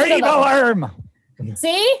up! They're evil worm!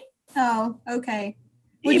 See? Oh, okay.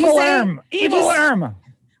 Evil worm!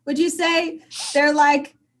 Would you say they're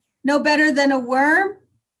like no better than a worm?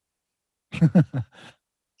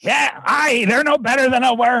 Yeah, they're no better than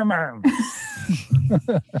a worm.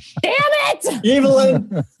 Damn it!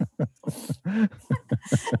 Evelyn!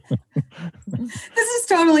 This is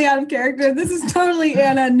totally out of character. This is totally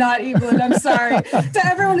Anna, not Evelyn. I'm sorry. To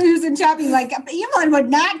everyone who's in chat being like, Evelyn would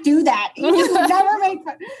not do that. Evelyn would never make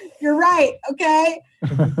fun. You're right, okay?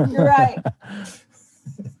 You're right.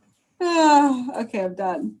 Oh, okay, I'm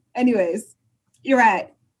done. Anyways, you're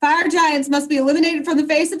right. Fire giants must be eliminated from the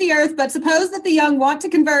face of the earth, but suppose that the young want to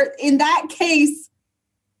convert. In that case,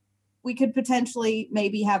 we could potentially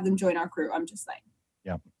maybe have them join our crew. I'm just saying.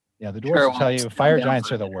 Yeah, the dwarves will tell you fire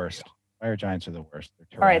giants are the worst. Fire giants are the worst.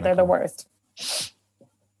 All right, they're the worst.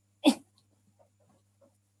 All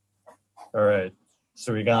right.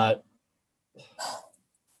 So we got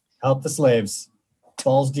help the slaves,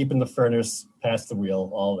 balls deep in the furnace, past the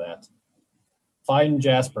wheel, all that. Find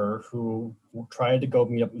Jasper, who tried to go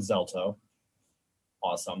meet up with Zelto.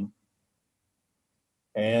 Awesome.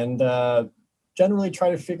 And generally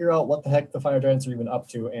try to figure out what the heck the fire giants are even up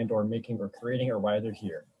to and or making or creating or why they're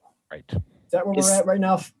here. Right. Is that where we're at right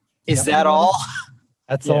now? Is that all?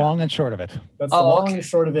 That's the long and short of it. That's the long and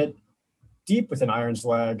short of it. Deep within Iron's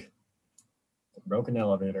Lag, broken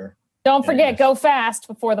elevator. Don't forget, go fast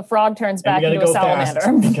before the frog turns back into a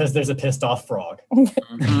salamander. Because there's a pissed off frog.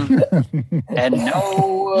 Mm-hmm. And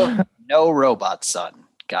no robot son.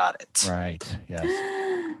 Got it. Right. Yes.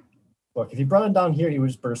 Look, if you brought him down here, he would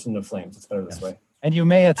just burst into flames. It's better this way. And you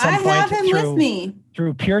may at some point, have him with me.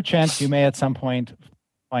 Through pure chance, you may at some point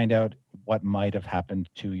find out what might have happened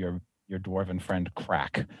to your dwarven friend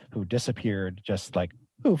Crack, who disappeared just like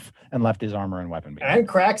poof and left his armor and weapon behind. And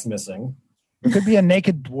Crack's missing. There could be a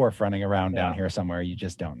naked dwarf running around down here somewhere. You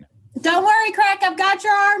just don't know. Don't worry, Crack. I've got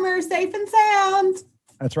your armor safe and sound.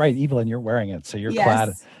 That's right, Evelyn. You're wearing it, so you're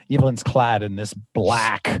clad. Evelyn's clad in this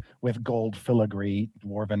black with gold filigree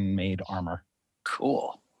dwarven made armor.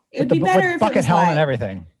 Cool. It'd be better if it bucket was helmet light. and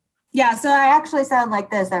everything. Yeah, so I actually sound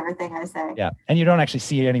like this, everything I say. Yeah, and you don't actually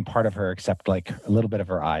see any part of her except like a little bit of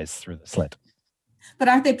her eyes through the slit. But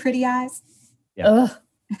aren't they pretty eyes? Yeah.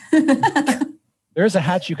 There's a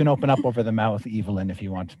hatch you can open up over the mouth, Evelyn, if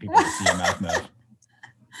you want people to see your mouth move.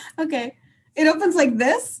 Okay. It opens like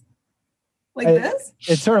this? Like this?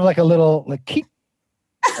 It's sort of like a little, like, keep.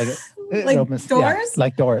 Like opens, doors? Yeah,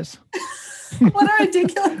 like doors. What a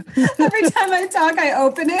ridiculous. Every time I talk, I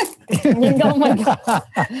open it. Oh my God.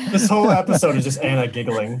 This whole episode is just Anna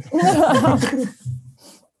giggling.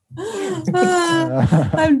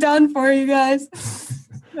 I'm done for you guys.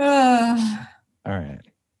 All right.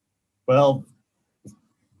 Well,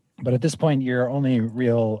 but at this point, your only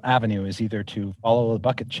real avenue is either to follow the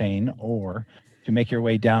bucket chain or to make your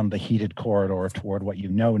way down the heated corridor toward what you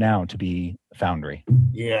know now to be the foundry.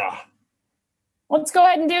 Yeah. Let's go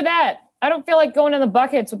ahead and do that. I don't feel like going in the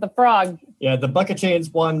buckets with the frog. Yeah, the bucket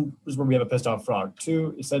chains, 1 is where we have a pissed off frog.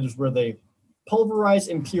 2, it said is where they pulverize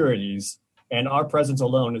impurities, and our presence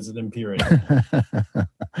alone is an impurity.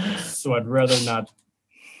 So I'd rather not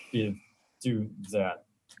do that.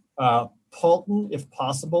 Paulton, if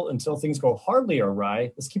possible, until things go hardly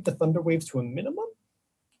awry, let's keep the thunder waves to a minimum.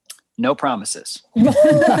 No promises.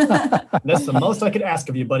 That's the most I could ask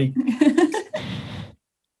of you, buddy.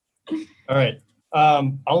 All right.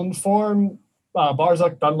 I'll inform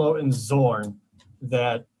Barzak, Dunlow, and Zorn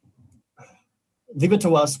that leave it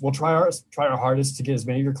to us. We'll try our hardest to get as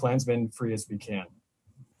many of your clansmen free as we can.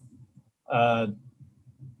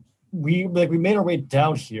 We made our way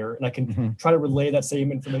down here, and I can try to relay that same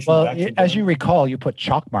information back to them. As you recall, you put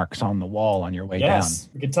chalk marks on the wall on your way down. Yes,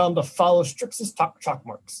 we can tell them to follow Strix's chalk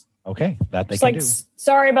marks. Okay, that they It's can like, do.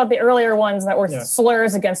 sorry about the earlier ones that were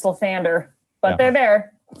slurs against Lathander, but they're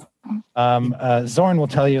there. Zorn will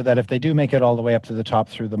tell you that if they do make it all the way up to the top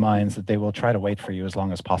through the mines, that they will try to wait for you as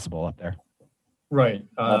long as possible up there. Right.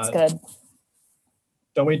 That's good.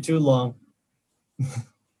 Don't wait too long.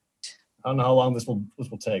 I don't know how long this will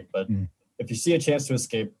take, but if you see a chance to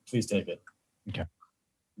escape, please take it. Okay.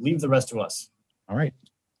 Leave the rest to us. All right.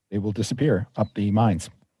 They will disappear up the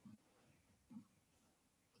mines.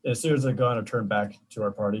 As soon as they're gone or turn back to our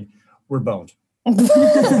party, we're boned. I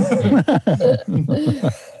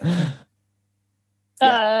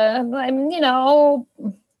mean,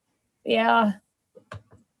 yeah.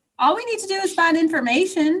 All we need to do is find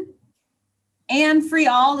information and free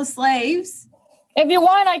all the slaves. If you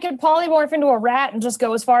want, I could polymorph into a rat and just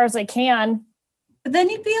go as far as I can. But then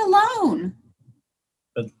you'd be alone.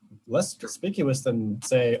 But less conspicuous than,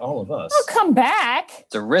 say, all of us. I'll come back.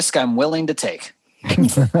 It's a risk I'm willing to take.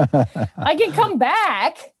 I can come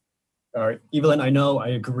back. All right, Evelyn, I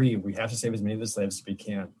agree. We have to save as many of the slaves as we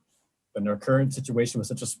can. But in our current situation with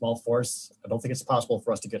such a small force, I don't think it's possible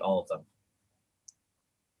for us to get all of them.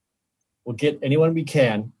 We'll get anyone we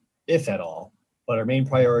can, if at all. But our main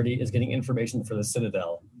priority is getting information for the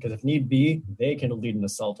Citadel. Because if need be, they can lead an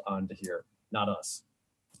assault onto here, not us.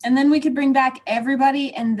 And then we could bring back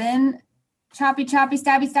everybody and then choppy,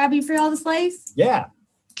 stabby for all the slaves? Yeah.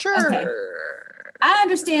 Sure. Okay. I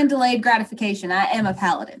understand delayed gratification. I am a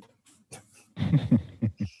paladin.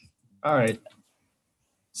 All right.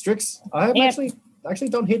 Strix, I actually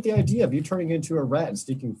don't hate the idea of you turning into a rat and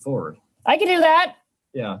sneaking forward. I can do that.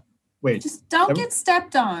 Yeah. Wait. Just don't get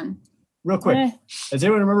stepped on. Real quick. Does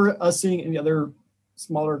anyone remember us seeing any other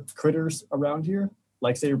smaller critters around here?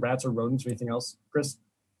 Like, say, rats or rodents or anything else? Chris?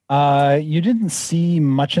 You didn't see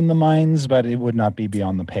much in the mines, but it would not be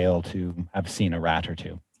beyond the pale to have seen a rat or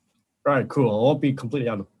two. All right, cool. It won't be completely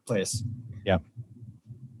out of place. Yep.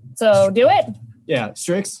 So do it. Yeah,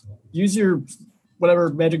 Strix, use your whatever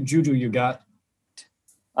magic juju you got.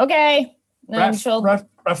 Okay. Right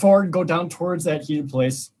forward, go down towards that heated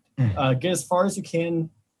place. Get as far as you can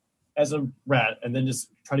as a rat, and then just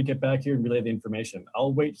try to get back here and relay the information.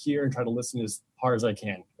 I'll wait here and try to listen as hard as I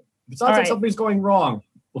can. If it sounds like something's going wrong,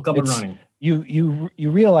 we'll come running. You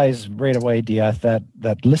realize right away, Diath,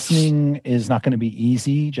 that listening is not going to be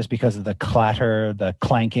easy just because of the clatter, the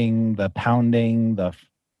clanking, the pounding, the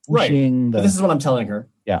whooshing. This is what I'm telling her.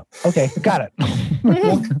 Yeah. Okay. Got it.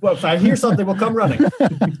 Well, if I hear something, we'll come running.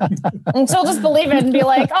 And she'll just believe it and be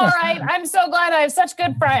like, all right, I'm so glad I have such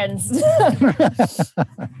good friends.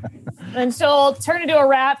 And she'll turn into a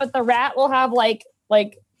rat, but the rat will have like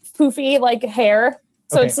poofy hair.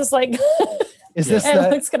 So it's just like is this and it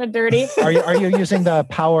looks kind of dirty. Are you using the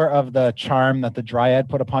power of the charm that the Dryad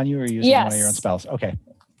put upon you, or are you using one of your own spells? Okay.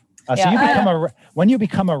 So you become when you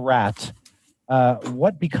become a rat,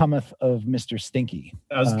 what becometh of Mr. Stinky?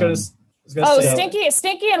 I was gonna say,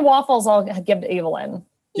 Stinky and Waffles I'll give to Evelyn.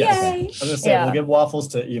 Yes. Yay. I was gonna say we'll give Waffles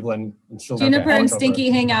to Evelyn, and she'll Juniper and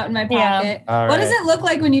Stinky hang out in my pocket. Yeah. What does it look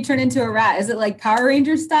like when you turn into a rat? Is it like Power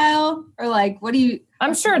Ranger style, or like what do you?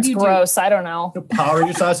 I'm sure it's gross. I don't know. The Power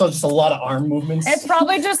Ranger style, so just a lot of arm movements. It's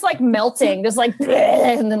probably just like melting, just like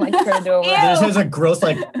and then like turn into a rat. There's a gross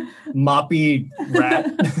like moppy rat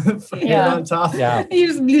head on top. Yeah.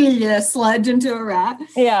 You just sludge into a rat.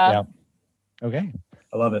 Yeah. Okay.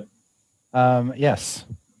 I love it. Yes.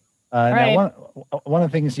 Right. Now, one of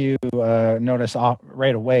the things you notice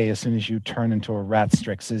right away as soon as you turn into a rat,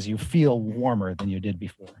 Strix, is you feel warmer than you did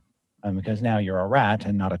before, because now you're a rat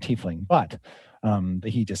and not a tiefling, but the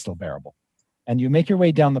heat is still bearable. And you make your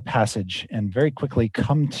way down the passage and very quickly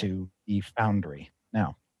come to the foundry.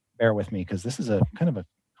 Now, bear with me because this is a kind of a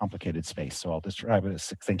complicated space, so I'll describe it as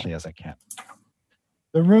succinctly as I can.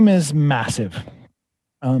 The room is massive,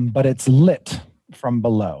 but it's lit from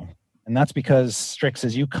below. And that's because, Strix,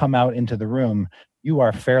 as you come out into the room, you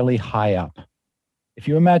are fairly high up. If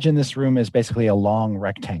you imagine this room is basically a long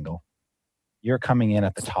rectangle, you're coming in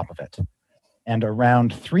at the top of it. And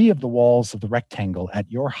around 3 of the walls of the rectangle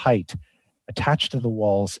at your height, attached to the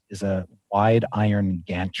walls is a wide iron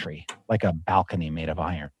gantry, like a balcony made of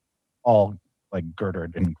iron. all like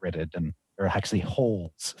girdered and gridded, and there are actually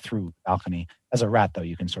holes through the balcony. As a rat, though,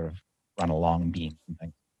 you can sort of run along beams and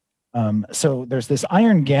things. So there's this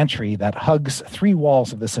iron gantry that hugs 3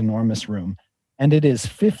 walls of this enormous room, and it is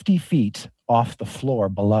 50 feet off the floor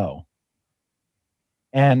below.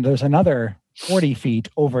 And there's another 40 feet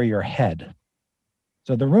over your head.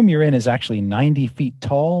 So the room you're in is actually 90 feet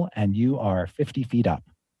tall, and you are 50 feet up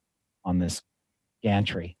on this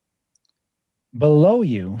gantry. Below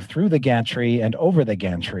you, through the gantry and over the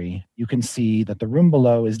gantry, you can see that the room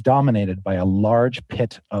below is dominated by a large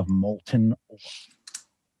pit of molten ore.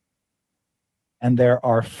 And there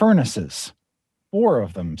are furnaces, 4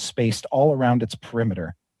 of them spaced all around its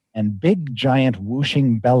perimeter, and big giant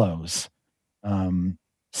whooshing bellows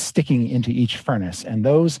sticking into each furnace. And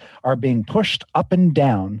those are being pushed up and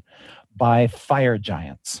down by fire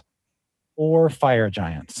giants, 4 fire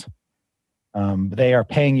giants. They are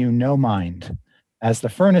paying you no mind. As the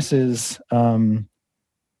furnaces burn,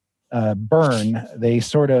 they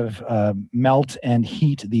sort of melt and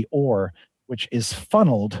heat the ore, which is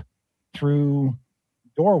funneled through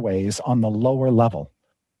doorways on the lower level.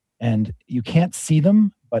 And you can't see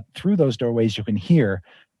them, but through those doorways you can hear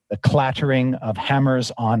the clattering of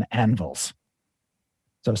hammers on anvils.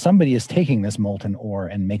 So somebody is taking this molten ore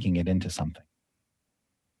and making it into something.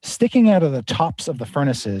 Sticking out of the tops of the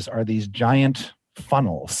furnaces are these giant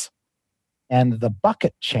funnels. And the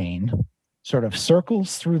bucket chain sort of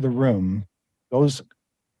circles through the room, goes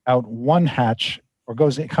out one hatch, or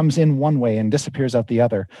it comes in one way and disappears out the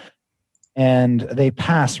other. And they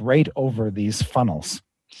pass right over these funnels.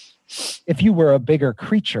 If you were a bigger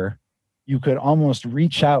creature, you could almost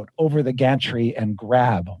reach out over the gantry and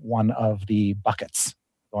grab one of the buckets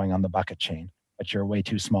going on the bucket chain, but you're way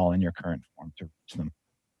too small in your current form to reach them.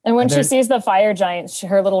 And when she sees the fire giant,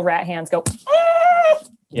 her little rat hands go.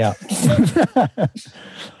 Yeah.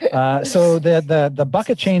 So the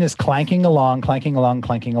bucket chain is clanking along.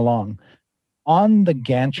 On the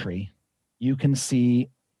gantry, you can see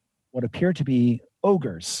what appear to be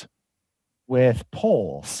ogres with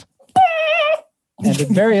poles. And at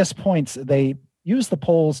various points, they use the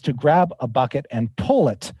poles to grab a bucket and pull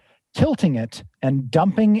it, tilting it and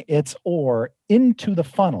dumping its ore into the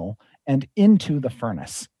funnel and into the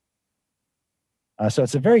furnace. So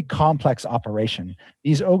it's a very complex operation.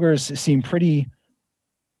 These ogres seem pretty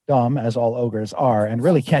dumb, as all ogres are, and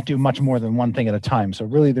really can't do much more than one thing at a time. So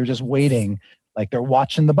really they're just waiting, like they're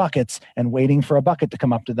watching the buckets and waiting for a bucket to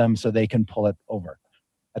come up to them so they can pull it over.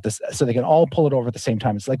 So they can all pull it over at the same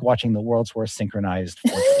time. It's like watching the world's worst synchronized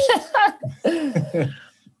fortress.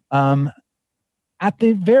 At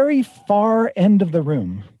the very far end of the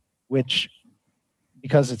room, which,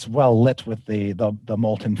 because it's well lit with the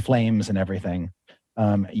molten flames and everything,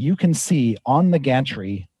 you can see on the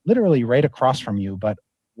gantry, literally right across from you, but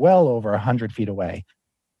well over 100 feet away,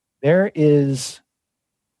 there is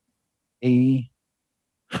a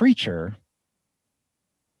creature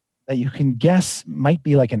that you can guess might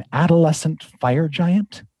be like an adolescent fire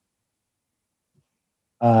giant.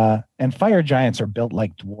 And fire giants are built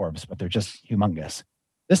like dwarves, but they're just humongous.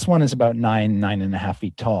 This one is about 9.5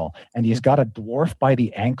 feet tall, and he's got a dwarf by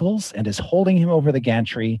the ankles and is holding him over the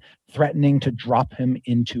gantry, threatening to drop him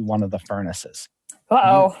into one of the furnaces.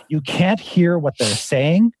 Uh-oh. You can't hear what they're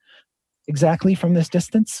saying exactly from this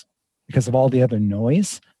distance because of all the other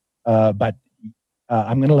noise, but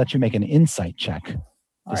I'm going to let you make an insight check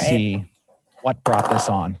to see what brought this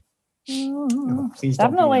on. Please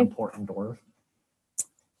don't be an important dwarf.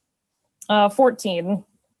 14.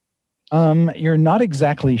 You're not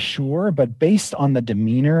exactly sure, but based on the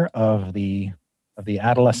demeanor of the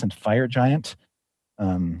adolescent fire giant,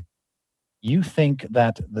 you think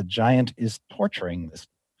that the giant is torturing this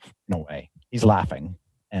in a way. He's laughing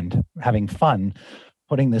and having fun,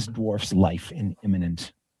 putting this dwarf's life in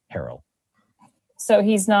imminent peril. So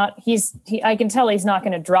I can tell he's not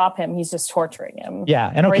going to drop him. He's just torturing him.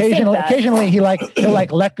 Yeah. And occasionally he'll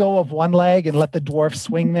let go of one leg and let the dwarf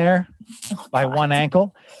swing there by one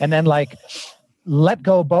ankle, and then let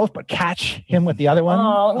go both, but catch him with the other one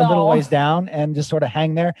a little ways down and just sort of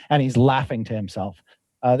hang there. And he's laughing to himself.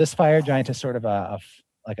 This fire giant is sort of a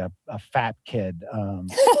fat kid,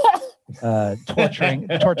 torturing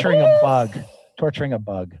a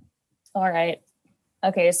bug. All right.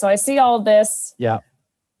 Okay, so I see all of this. Yeah,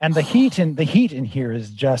 and the heat in here is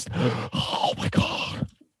just, oh my god.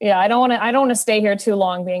 Yeah, I don't want to stay here too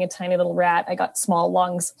long. Being a tiny little rat, I got small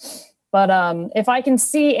lungs. But if I can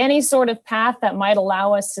see any sort of path that might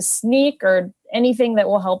allow us to sneak, or anything that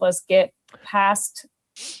will help us get past.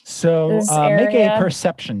 So make a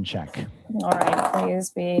perception check. All right, please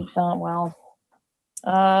be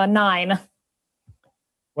 9.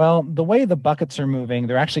 Well, the way the buckets are moving,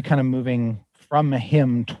 they're actually kind of moving from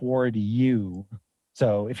him toward you.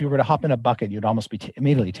 So if you were to hop in a bucket, you'd almost be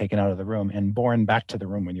immediately taken out of the room and borne back to the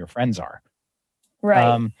room when your friends are.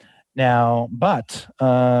 Right. Now, but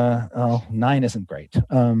 9 isn't great.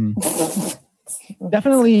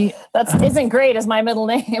 Definitely. That isn't great as my middle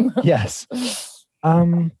name. Yes.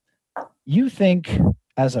 You think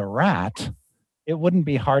as a rat, it wouldn't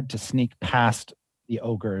be hard to sneak past the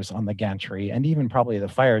ogres on the gantry and even probably the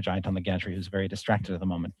fire giant on the gantry who's very distracted at the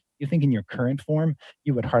moment. You think in your current form,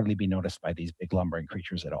 you would hardly be noticed by these big lumbering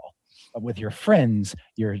creatures at all. But with your friends,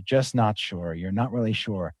 you're just not sure. You're not really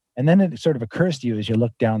sure. And then it sort of occurs to you as you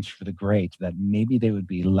look down through the grate that maybe they would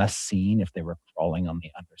be less seen if they were crawling on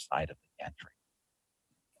the underside of the gantry.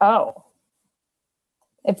 Oh.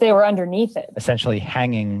 If they were underneath it. Essentially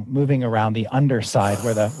hanging, moving around the underside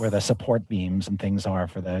where the support beams and things are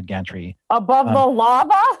for the gantry. Above the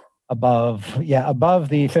lava? Above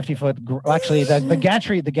the 50-foot. Actually,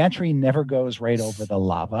 the gantry never goes right over the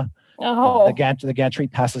lava. Oh. The gantry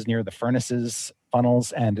passes near the furnaces,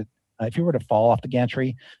 funnels, and if you were to fall off the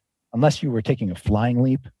gantry, unless you were taking a flying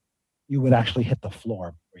leap, you would actually hit the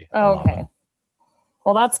floor. Okay. Lava.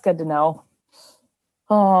 Well, that's good to know.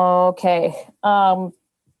 Okay.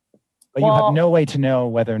 But you have no way to know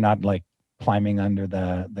whether or not like climbing under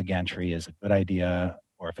the gantry is a good idea,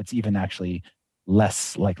 or if it's even actually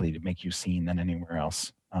less likely to make you seen than anywhere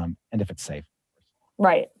else, and if it's safe.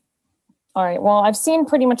 Right. All right. Well, I've seen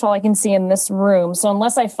pretty much all I can see in this room. So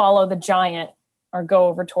unless I follow the giant or go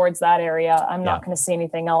over towards that area, I'm not going to see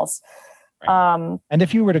anything else. Right. And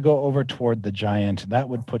if you were to go over toward the giant, that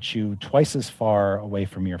would put you twice as far away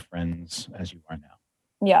from your friends as you are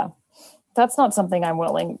now. Yeah. That's not something I'm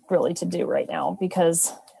willing really to do right now,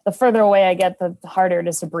 because the further away I get, the harder it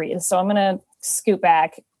is to breathe. So I'm going to scoot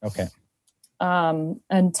back. Okay. And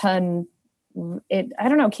I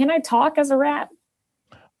don't know. Can I talk as a rat?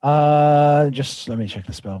 Just let me check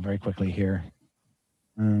the spell very quickly here.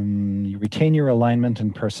 You retain your alignment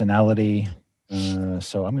and personality.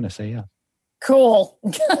 So I'm going to say yeah. Cool.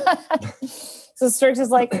 So Strix is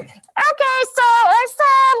like, okay, so I saw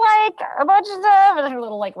like a bunch of stuff, and her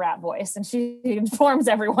little like rat voice, and she informs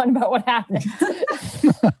everyone about what happened.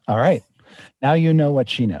 All right. Now you know what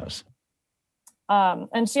she knows.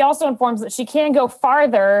 And she also informs that she can go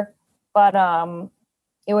farther, but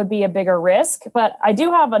it would be a bigger risk. But I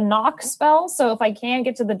do have a knock spell, so if I can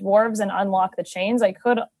get to the dwarves and unlock the chains, I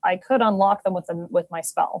could unlock them with my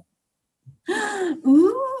spell.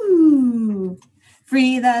 Ooh.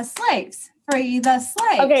 Free the slaves. Free the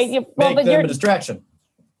slaves. Okay, make them a distraction.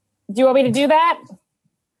 Do you want me to do that?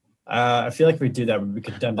 I feel like if we do that, we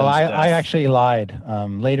could condemn them. I actually lied.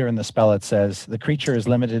 Later in the spell, it says the creature is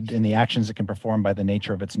limited in the actions it can perform by the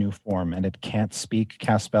nature of its new form, and it can't speak,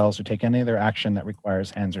 cast spells, or take any other action that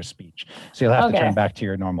requires hands or speech. So you'll have to turn back to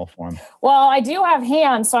your normal form. Well, I do have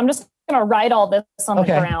hands, so I'm just going to write all this on the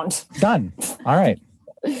ground. Done. All right.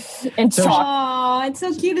 And oh, it's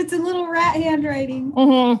so cute. It's a little rat handwriting.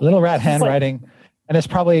 Mm-hmm. Little rat handwriting, and it's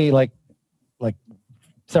probably like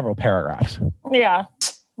several paragraphs. Yeah.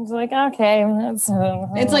 It's like, okay. It's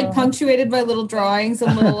like punctuated by little drawings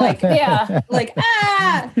and little like, yeah. Like,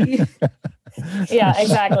 ah. Yeah,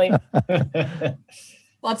 exactly.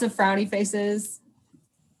 Lots of frowny faces.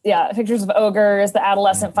 Yeah, pictures of ogres, the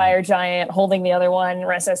adolescent fire giant holding the other one,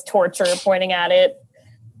 rest says torture, pointing at it.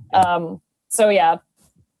 So yeah,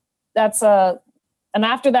 that's and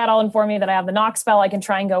after that, I'll inform you that I have the knock spell. I can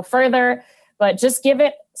try and go further, but just give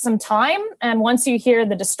it some time. And once you hear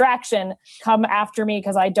the distraction, come after me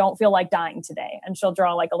because I don't feel like dying today. And she'll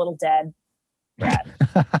draw like a little dead rat.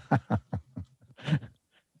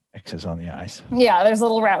 X's on the eyes. Yeah, there's a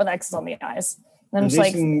little rat with X's on the eyes. And it's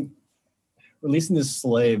like releasing the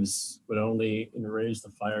slaves would only enrage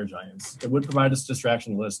the fire giants. It would provide us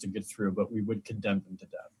distraction list to get through, but we would condemn them to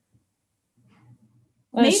death.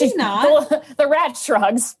 Maybe not. The rat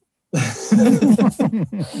shrugs.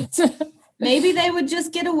 Maybe they would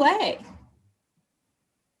just get away.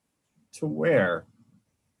 To where?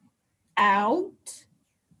 Out.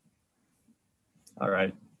 All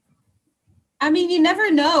right. I mean, you never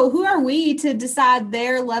know. Who are we to decide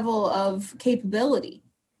their level of capability?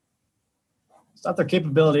 It's not their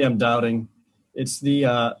capability I'm doubting. It's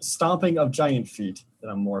the stomping of giant feet that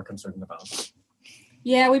I'm more concerned about.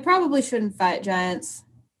 Yeah, we probably shouldn't fight giants.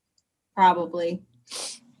 Probably.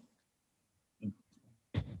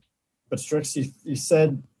 But Strix, you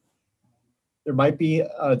said there might be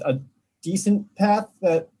a decent path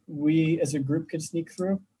that we as a group could sneak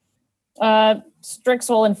through? Strix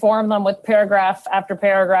will inform them with paragraph after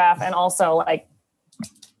paragraph, and also like...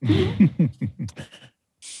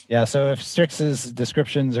 Yeah, so if Strix's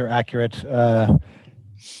descriptions are accurate,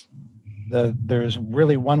 there's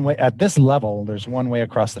really one way at this level. There's one way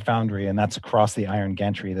across the foundry, and that's across the iron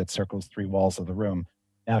gantry that circles 3 walls of the room.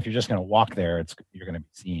 Now, if you're just going to walk there, you're going to be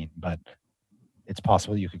seen, but it's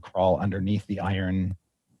possible you could crawl underneath the iron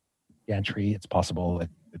gantry. It's possible that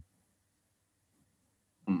you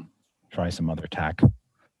could try some other tack.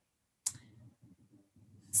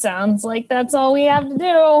 Sounds like that's all we have to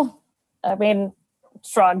do. I mean,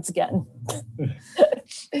 shrugs again.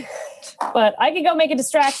 But I could go make a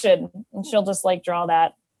distraction, and she'll just like draw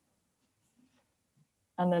that.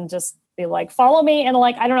 And then just be like, follow me in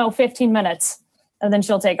like, I don't know, 15 minutes. And then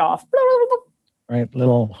she'll take off. Right,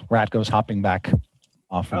 little rat goes hopping back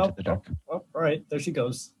off into the dark. All right, there she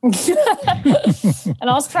goes. And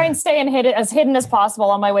I'll try and stay as hidden as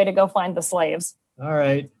possible on my way to go find the slaves. All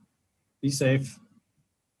right, be safe.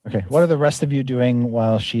 Okay, what are the rest of you doing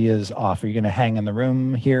while she is off? Are you going to hang in the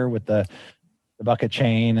room here with the bucket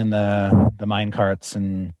chain and the mine carts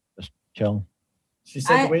and just chill? She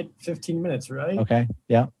said to wait 15 minutes, right? Okay,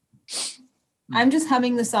 yeah. I'm just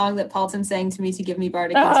humming the song that Paulton sang to me to give me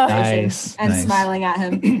bardic inspiration and smiling at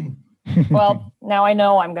him. Well, now I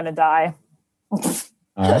know I'm going to die. All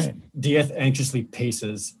right. Dieth anxiously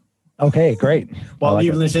paces. Okay, great. While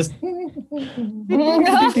Evelyn is just...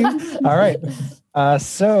 All right.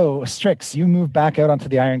 So, Strix, you move back out onto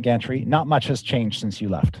the iron gantry. Not much has changed since you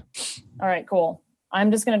left. All right, cool. I'm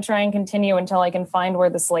just going to try and continue until I can find where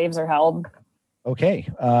the slaves are held. Okay.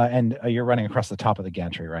 And you're running across the top of the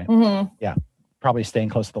gantry, right? Mm-hmm. Yeah. Probably staying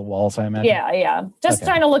close to the walls, I imagine. Yeah. Just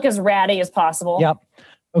trying to look as ratty as possible. Yep.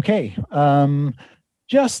 Okay.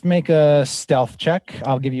 Just make a stealth check.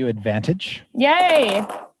 I'll give you advantage. Yay.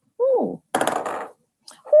 Ooh.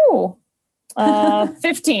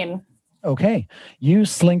 15. Okay. You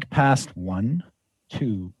slink past 1,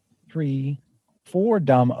 2, 3, 4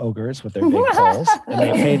 dumb ogres with their big poles.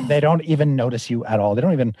 And they don't even notice you at all. They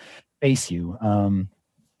don't even face you. And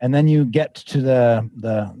then you get to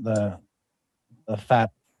the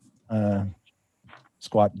fat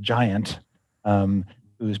squat giant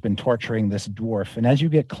who's been torturing this dwarf. And as you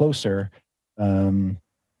get closer, let's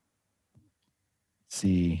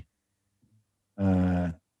see,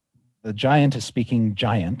 the giant is speaking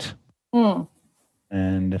giant.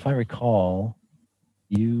 And if I recall,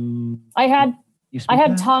 I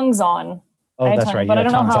had tongues on. Oh, that's right. But I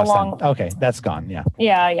don't know how long. Okay, that's gone. Yeah.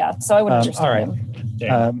 Yeah. So I would understand.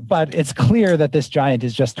 All right. But it's clear that this giant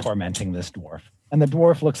is just tormenting this dwarf. And the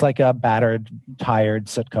dwarf looks like a battered, tired,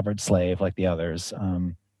 soot-covered slave like the others.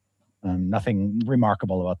 Nothing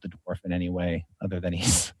remarkable about the dwarf in any way other than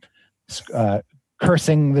he's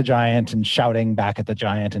cursing the giant and shouting back at the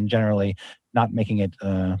giant and generally not making it,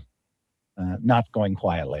 not going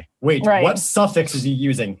quietly. Wait, what suffix is he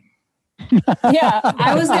using? Yeah,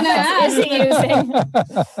 I was going to ask. Is he using?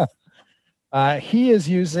 He is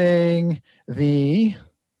using the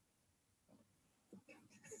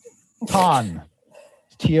ton.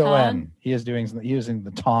 Ton. He is using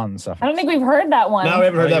the ton suffix. I don't think we've heard that one. No, we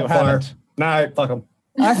haven't heard that before. Nah, fuck him.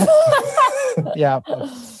 Yeah.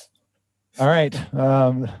 All right.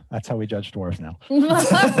 That's how we judge dwarves now.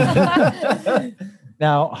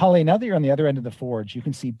 Now, Holly, now that you're on the other end of the forge, you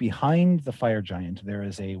can see behind the fire giant, there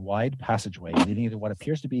is a wide passageway leading to what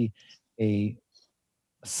appears to be a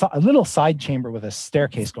little side chamber with a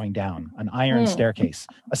staircase going down, an iron staircase,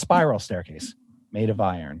 a spiral staircase made of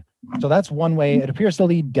iron. So that's one way. It appears to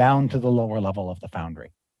lead down to the lower level of the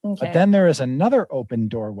foundry. Okay. But then there is another open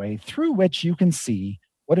doorway through which you can see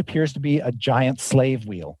what appears to be a giant slave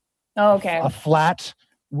wheel. Oh, okay. A flat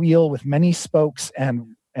wheel with many spokes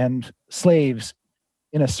and slaves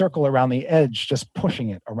in a circle around the edge, just pushing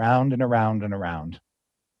it around and around and around.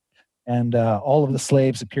 And all of the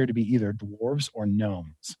slaves appear to be either dwarves or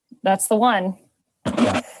gnomes. That's the one.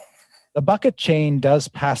 Yeah. The bucket chain does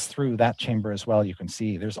pass through that chamber as well, you can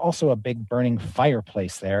see. There's also a big burning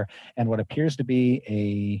fireplace there and what appears to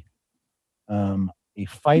be a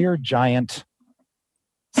fire giant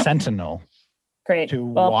sentinel. Great. To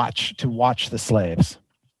watch the slaves.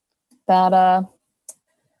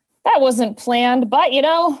 That wasn't planned, but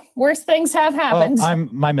worse things have happened.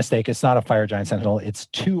 My mistake. It's not a fire giant sentinel. It's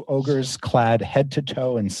 2 ogres clad head to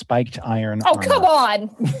toe in spiked iron armor. Come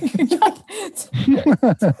on.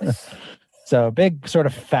 So big, sort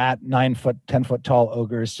of fat, 9-foot, 10-foot tall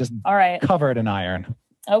ogres, just covered in iron.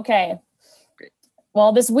 Okay. Great.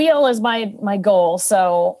 Well, this wheel is my goal,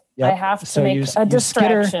 so I have to make a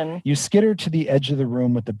distraction. You skitter to the edge of the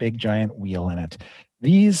room with the big giant wheel in it.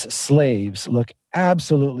 These slaves look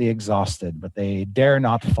absolutely exhausted, but they dare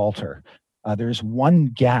not falter. There's one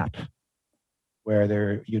gap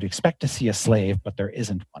where you'd expect to see a slave, but there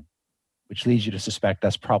isn't one, which leads you to suspect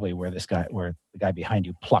that's probably where the guy behind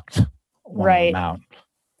you plucked one of them out.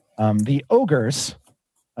 The ogres,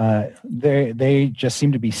 they just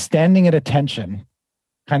seem to be standing at attention,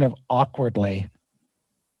 kind of awkwardly,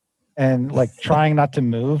 and like trying not to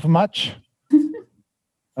move much.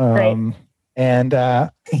 And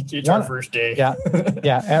it's our first day.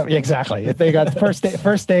 yeah, exactly. If they got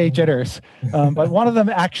first day jitters, but one of them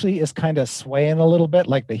actually is kind of swaying a little bit,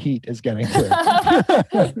 like the heat is getting to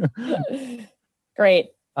it. Great.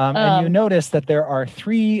 And you notice that there are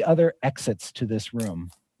 3 other exits to this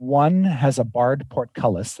room. One has a barred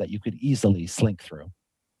portcullis that you could easily slink through.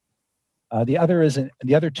 The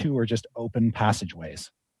other 2 are just open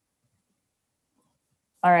passageways.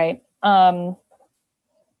 All right.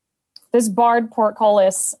 This barred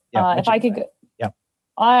portcullis, if I could,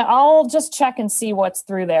 I'll just check and see what's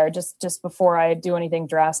through there just before I do anything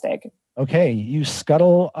drastic. Okay, you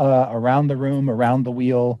scuttle around the room, around the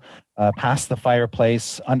wheel, past the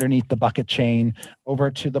fireplace, underneath the bucket chain,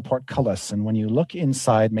 over to the portcullis. And when you look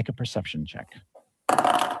inside, make a perception check.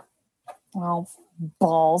 Oh,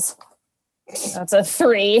 balls. That's a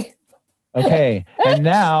 3. Okay, and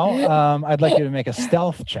now I'd like you to make a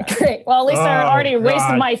stealth check. Great. Well, at least I already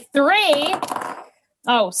wasted my 3.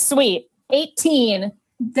 Oh, sweet. 18.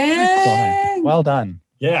 Dang. Well done.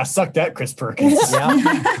 Yeah, suck that, Chris Perkins.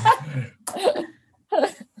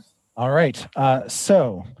 All right.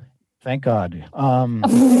 So, thank God.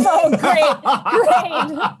 Oh, great.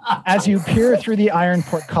 As you peer through the iron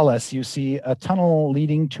portcullis, you see a tunnel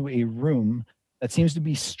leading to a room that seems to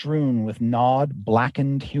be strewn with gnawed,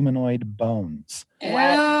 blackened humanoid bones.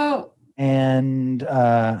 Ew. And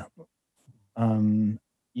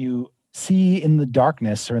you see in the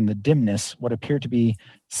darkness or in the dimness what appear to be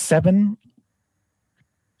 7,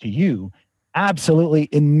 to you, absolutely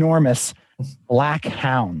enormous black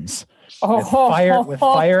hounds with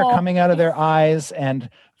fire coming out of their eyes and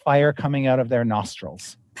fire coming out of their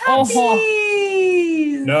nostrils.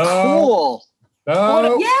 Puppies. No. Cool.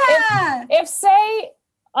 No. Yeah. If say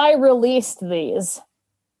I released these.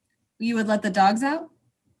 You would let the dogs out?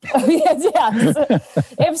 Yes.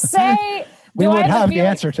 If say we would have the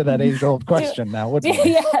answer to that age-old question now, wouldn't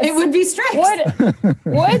we? Yes. It would be strict.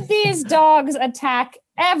 Would these dogs attack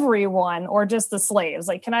everyone or just the slaves?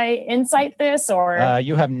 Like, can I insight this or?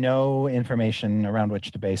 You have no information around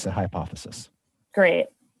which to base a hypothesis. Great.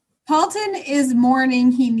 Paulton is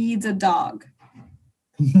mourning he needs a dog.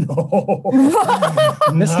 No.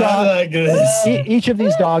 This dog, like this. each of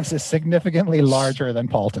these dogs is significantly larger than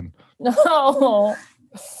Paulton. No.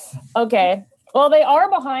 Okay. Well, they are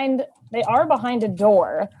behind a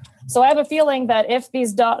door. So I have a feeling that if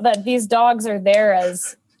these dogs are there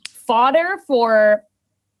as fodder for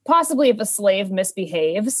possibly if a slave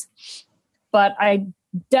misbehaves, but I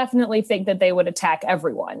definitely think that they would attack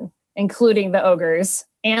everyone, including the ogres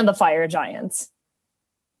and the fire giants.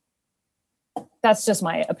 That's just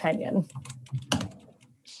my opinion.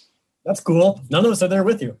 That's cool. None of us are there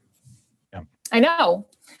with you. Yeah. I know.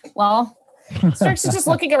 Well, Strix is just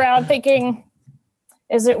looking around thinking,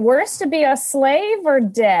 is it worse to be a slave or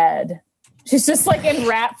dead? She's just like in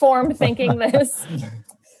rat form thinking this.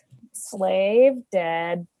 Slave,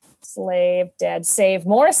 dead, save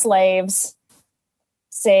more slaves,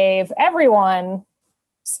 save everyone,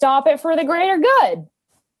 stop it for the greater good.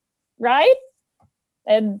 Right?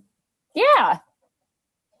 And yeah.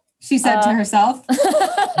 She said to herself.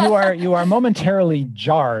 You are momentarily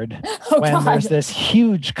jarred when there's this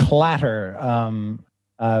huge clatter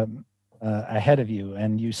ahead of you,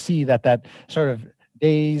 and you see that sort of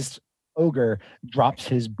dazed ogre drops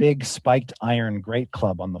his big spiked iron great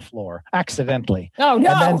club on the floor accidentally. Oh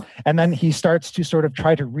no! And then he starts to sort of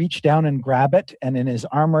try to reach down and grab it, and in his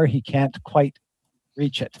armor he can't quite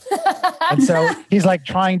reach it. And so he's like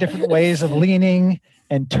trying different ways of leaning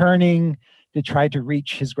and turning to try to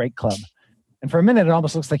reach his great club. And for a minute, it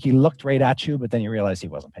almost looks like he looked right at you, but then you realize he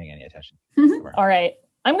wasn't paying any attention. All right.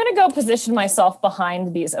 I'm going to go position myself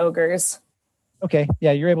behind these ogres. Okay.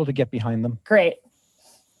 Yeah, you're able to get behind them. Great.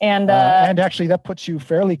 And actually, that puts you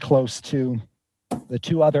fairly close to the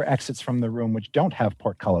 2 other exits from the room, which don't have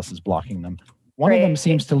portcullises blocking them. One of them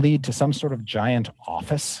seems to lead to some sort of giant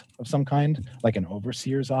office of some kind, like an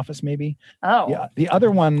overseer's office, maybe. Oh. Yeah. The other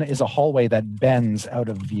one is a hallway that bends out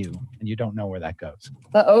of view, and you don't know where that goes.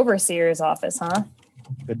 The overseer's office, huh?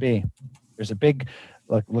 Could be. There's a big,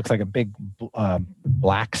 looks like a big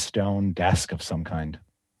black stone desk of some kind.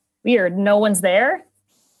 Weird. No one's there?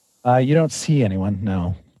 You don't see anyone,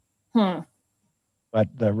 no. But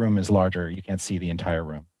the room is larger. You can't see the entire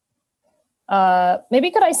room.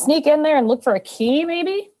 Maybe could I sneak in there and look for a key,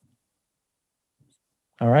 maybe?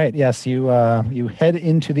 All right. Yes, you head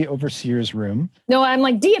into the overseer's room. No, I'm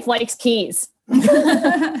like, Deeth likes keys.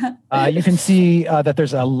 You can see that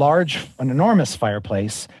there's an enormous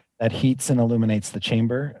fireplace that heats and illuminates the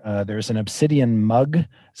chamber. There's an obsidian mug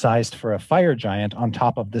sized for a fire giant on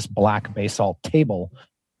top of this black basalt table.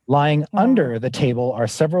 Lying under the table are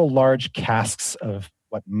several large casks of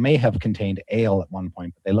what may have contained ale at one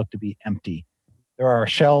point, but they look to be empty. There are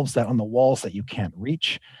shelves on the walls that you can't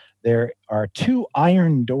reach. There are 2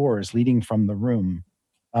 iron doors leading from the room.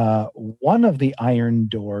 One of the iron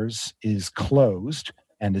doors is closed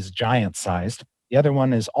and is giant-sized. The other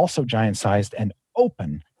one is also giant-sized and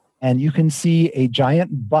open. And you can see a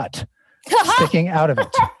giant butt sticking out of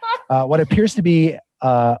it. What appears to be...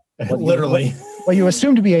 Literally. What you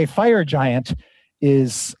assume to be a fire giant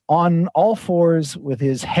is on all fours with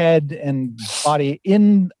his head and body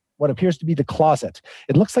in what appears to be the closet.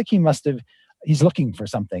 It looks like he's looking for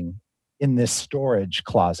something in this storage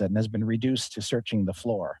closet and has been reduced to searching the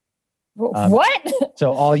floor. What?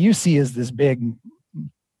 So all you see is this big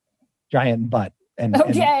giant butt and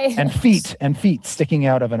feet sticking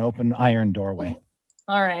out of an open iron doorway.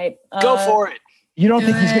 All right. Go for it. You don't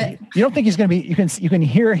think he's going to be, you can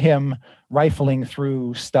hear him rifling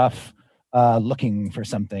through stuff, looking for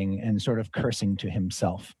something and sort of cursing to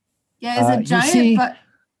himself. Yeah, is a giant butt.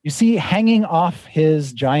 You see hanging off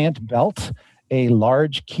his giant belt a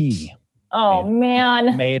large key. Oh,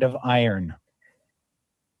 man. Made of iron.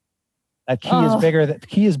 That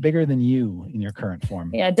key is bigger than you in your current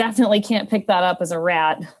form. Yeah, definitely can't pick that up as a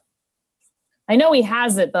rat. I know he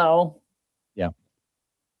has it, though. Yeah.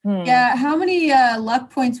 Yeah, how many luck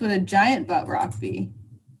points would a giant butt rock be?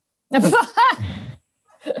 All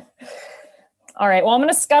right, well, I'm going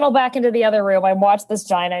to scuttle back into the other room. I watched this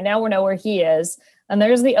giant. I now know where he is. And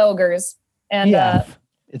there's the ogres. And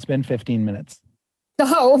it's been 15 minutes.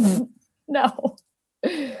 Oh, no.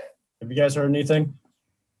 Have you guys heard anything?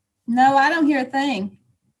 No, I don't hear a thing.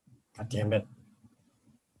 God damn it.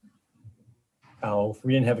 Oh,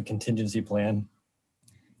 we didn't have a contingency plan.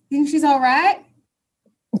 You think she's all right?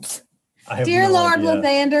 Dear no Lord idea.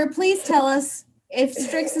 Lathander, please tell us if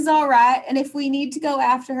Strix is all right and if we need to go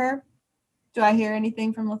after her. Do I hear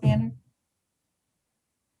anything from Lathander?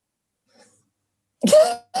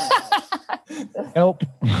 Nope.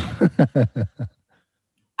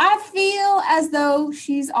 I feel as though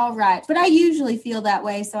she's all right, but I usually feel that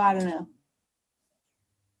way, so I don't know.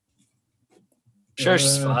 Sure,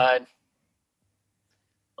 she's fine.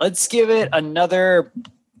 Let's give it another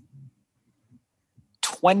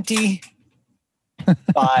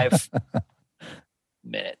 25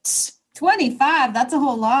 minutes. 25, that's a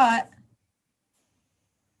whole lot.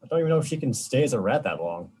 I don't even know if she can stay as a rat that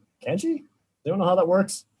long. Can she? They don't know how that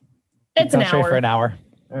works? It's an Concentrate hour. for an hour.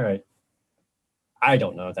 All right. I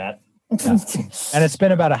don't know that. Yeah. And it's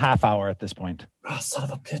been about a half hour at this point. Oh, son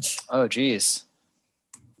of a bitch. Oh, geez.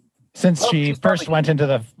 Since she first went into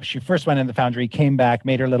the foundry, came back,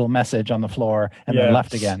 made her little message on the floor, and then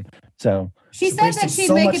left again. So she said that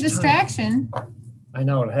she'd make a distraction. I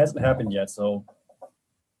know, it hasn't happened yet, so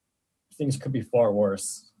things could be far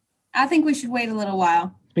worse. I think we should wait a little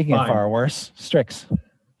while. Speaking of far worse, Strix.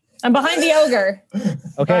 I'm behind the ogre.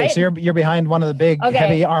 Okay, right? so you're behind one of the big,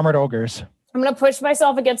 heavy armored ogres. I'm going to push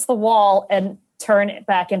myself against the wall and turn it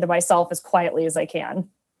back into myself as quietly as I can.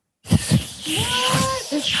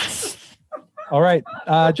 All right,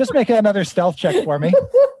 just make another stealth check for me.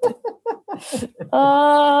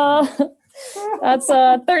 That's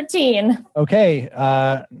 13. Okay,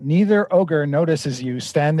 neither ogre notices you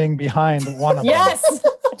standing behind one of them. Yes,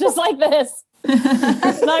 just like this.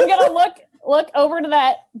 And I'm going to look over to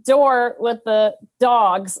that door with the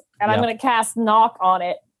dogs, and I'm going to cast knock on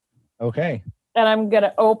it. Okay. And I'm going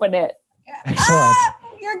to open it. Excellent.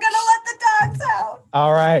 You're going to let the dogs out.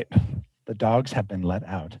 All right. The dogs have been let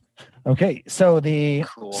out. Okay, so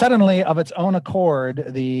suddenly of its own accord,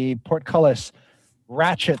 the portcullis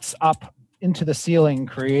ratchets up into the ceiling,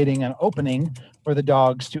 creating an opening for the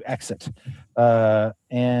dogs to exit.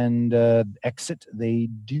 And exit they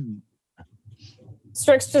do.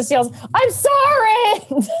 Strix just yells, "I'm sorry!"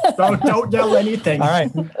 Don't yell anything. All right,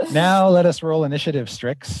 now let us roll initiative,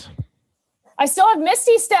 Strix. I still have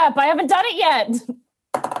Misty Step. I haven't done it yet.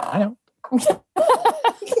 I know.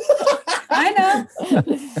 I know.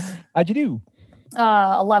 How'd you do?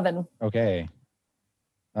 11. Okay.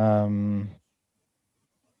 I know.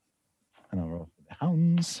 Roll for the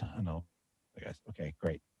hounds. I know. Okay,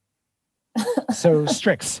 great. So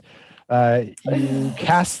Strix, you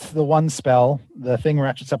cast the one spell. The thing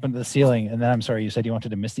ratchets up into the ceiling, and then I'm sorry, you said you wanted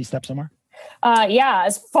to Misty Step somewhere? Yeah,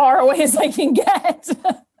 as far away as I can get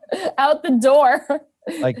out the door.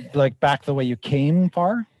 Like back the way you came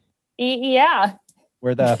far? Yeah.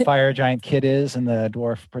 Where the fire giant kid is and the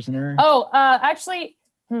dwarf prisoner? Oh, actually,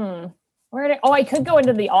 I could go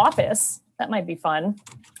into the office. That might be fun.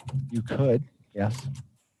 You could, yes.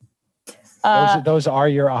 Uh, Those are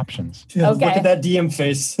your options. Okay. Look at that DM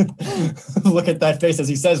face. Look at that face as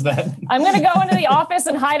he says that. I'm going to go into the office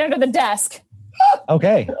and hide under the desk.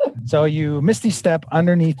 Okay. So you misty step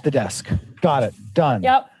underneath the desk. Got it. Done.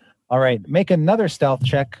 Yep. All right. Make another stealth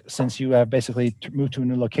check since you have basically moved to a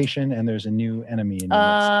new location and there's a new enemy in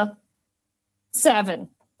your midst. 7.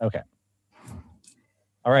 Okay.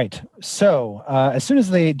 All right. So as soon as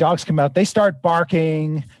the dogs come out, they start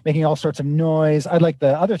barking, making all sorts of noise. I'd like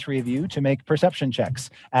the other 3 of you to make perception checks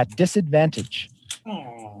at disadvantage.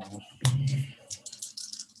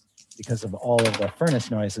 Because of all of the furnace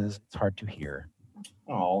noises, it's hard to hear.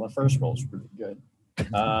 Oh, the first roll's pretty good.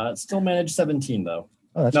 Still managed 17, though.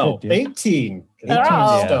 Oh, that's no, good. 18. 18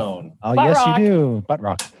 Oh. stone. Oh, Butt yes, rock. you do. Butt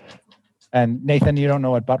rock. And Nathan, you don't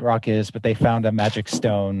know what butt rock is, but they found a magic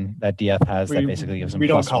stone that DF has that basically gives them. We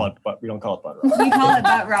don't plus call one. it, but we don't call it butt rock. We call it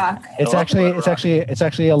butt rock. It's I love actually, butt it's rock. actually, it's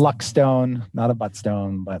actually a luck stone, not a butt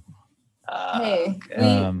stone. But Hey,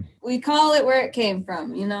 we call it where it came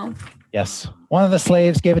from, you know? yes, one of the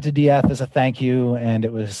slaves gave it to DF as a thank you, and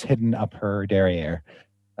it was hidden up her derriere.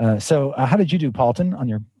 So, how did you do, Paulton? On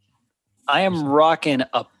your I am rocking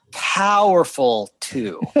a powerful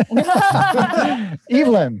 2.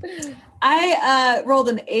 Evelyn. I rolled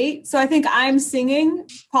an 8, so I think I'm singing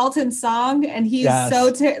Paulton's song, and he's Yes.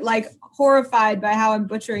 so horrified by how I'm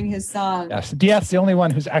butchering his song. Yes, DF's the only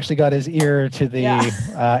one who's actually got his ear to the air.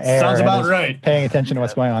 Sounds and about is right. Paying attention to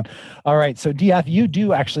what's going on. All right, so DF, you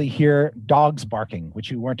do actually hear dogs barking,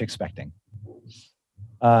 which you weren't expecting.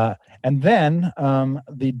 And then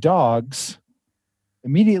the dogs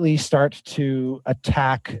immediately start to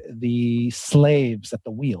attack the slaves at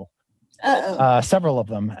the wheel. Uh-oh. Several of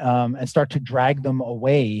them, and start to drag them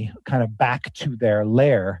away, kind of back to their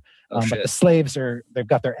lair. But the slaves they've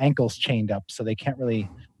got their ankles chained up, so they can't really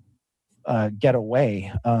get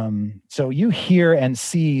away. So you hear and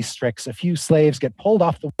see, Strix, a few slaves get pulled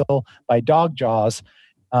off the wheel by dog jaws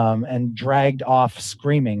and dragged off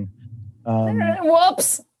screaming.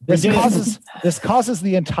 Whoops. This causes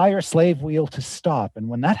the entire slave wheel to stop. And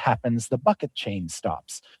when that happens, the bucket chain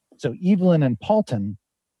stops. So Evelyn and Paulton,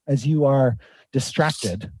 as you are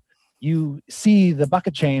distracted, you see the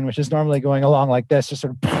bucket chain, which is normally going along like this, just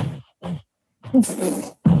sort of.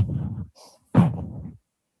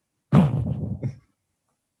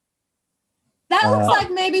 That looks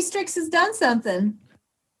like maybe Strix has done something.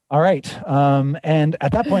 All right. And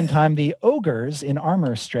at that point in time, the ogres in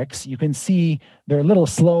armor, Strix, you can see they're a little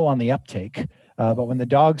slow on the uptake. But when the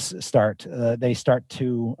dogs start, they start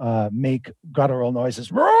to make guttural noises.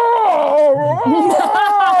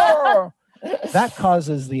 That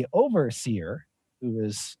causes the overseer, who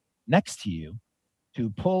is next to you, to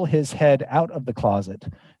pull his head out of the closet,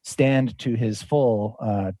 stand to his full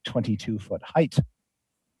 22-foot height,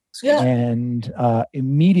 and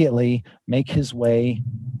immediately make his way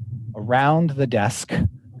around the desk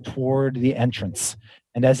toward the entrance.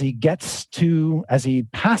 And as he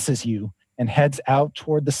passes you and heads out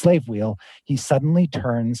toward the slave wheel, he suddenly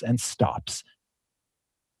turns and stops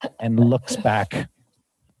and looks back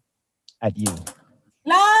at you.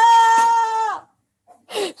 No!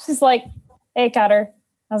 She's like, hey, Cutter,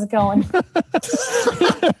 how's it going?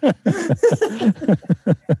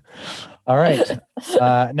 All right.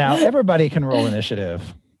 Now everybody can roll initiative.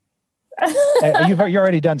 You're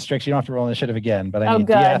already done, Strix. You don't have to roll initiative again, but I need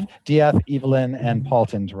DF, Evelyn, and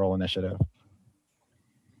Paulton to roll initiative.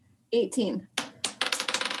 18.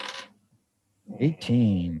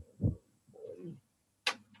 18.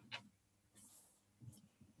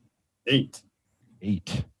 8.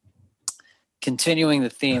 8. Continuing the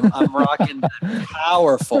theme, I'm rocking the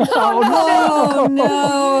powerful. Oh,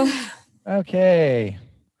 no. Okay.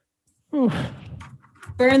 Whew.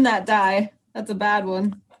 Burn that die. That's a bad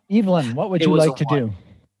one. Evelyn, what would It you was like to a 1. do?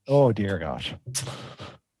 Oh, dear gosh.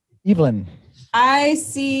 Evelyn, I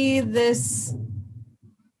see this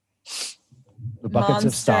the buckets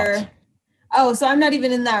have stopped. monster. Oh, so I'm not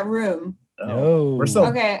even in that room. No. We're still.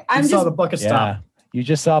 Okay, I I'm saw just. the bucket Yeah. stop. You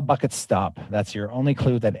just saw buckets stop. That's your only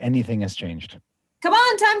clue that anything has changed. Come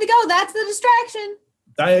on, time to go. That's the distraction.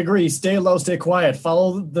 I agree. Stay low, stay quiet.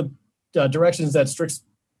 Follow the directions that Strix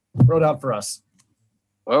wrote out for us.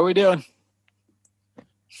 What are we doing?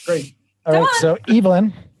 Great. All right, so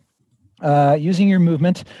Evelyn, using your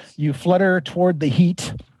movement, you flutter toward the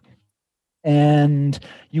heat and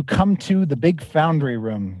you come to the big foundry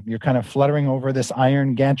room. You're kind of fluttering over this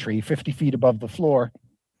iron gantry 50 feet above the floor.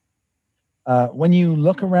 When you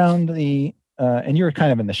look around and you're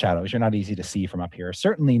kind of in the shadows, you're not easy to see from up here.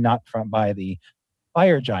 Certainly not by the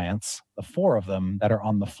fire giants, the 4 of them that are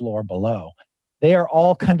on the floor below. They are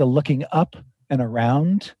all kind of looking up and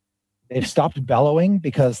around. They've stopped bellowing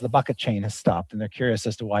because the bucket chain has stopped, and they're curious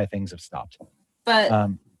as to why things have stopped. But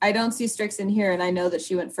I don't see Strix in here, and I know that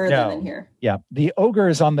she went further than here. Yeah. The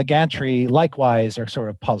ogres on the gantry likewise are sort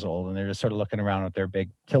of puzzled, and they're just sort of looking around with their big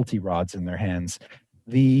tilty rods in their hands.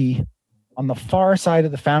 On the far side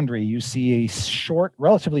of the foundry, you see a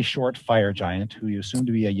relatively short fire giant who you assume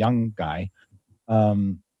to be a young guy.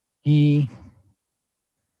 He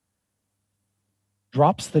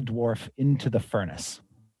drops the dwarf into the furnace.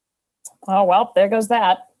 Oh, well, there goes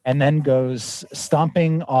that. And then goes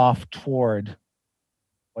stomping off toward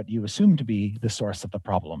what you assume to be the source of the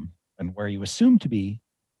problem, and where you assume to be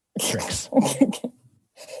Strix.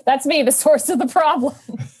 That's me, the source of the problem.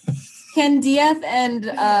 Can Dieth and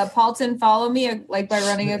Paulton follow me, like by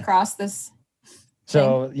running across this?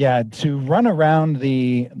 So yeah, to run around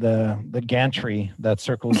the gantry that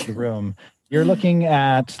circles the room, you're looking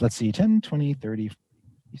at, let's see, 10, 20, 30, 40,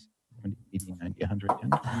 70, 80, 90, 100, 10,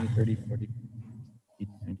 20, 30, 40, 80,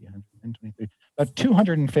 90, 100, 10, 20, 30, about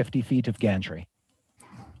 250 feet of gantry.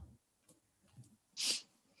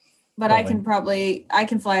 But I can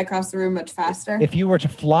fly across the room much faster. If you were to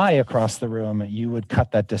fly across the room, you would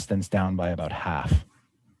cut that distance down by about half.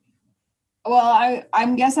 Well,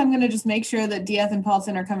 I guess I'm going to just make sure that Dieth and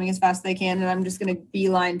Paulson are coming as fast as they can, and I'm just going to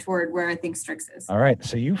beeline toward where I think Strix is. All right,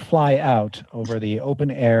 so you fly out over the open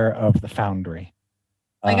air of the foundry.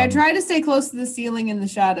 I try to stay close to the ceiling in the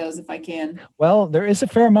shadows if I can. Well, there is a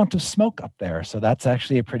fair amount of smoke up there, so that's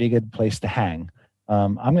actually a pretty good place to hang.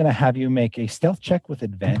 I'm going to have you make a stealth check with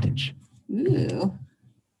advantage. Ooh.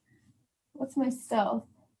 What's my stealth?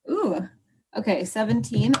 Ooh. Okay,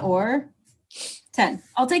 17 or 10.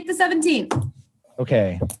 I'll take the 17.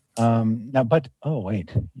 Okay.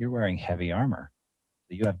 Wait, you're wearing heavy armor.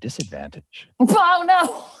 So you have disadvantage. Oh,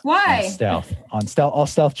 no. Why? On stealth. All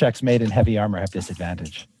stealth checks made in heavy armor have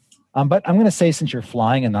disadvantage. But I'm going to say, since you're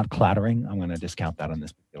flying and not clattering, I'm going to discount that on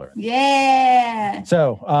this particular. Yeah.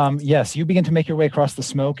 So, yes, you begin to make your way across the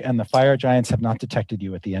smoke, and the fire giants have not detected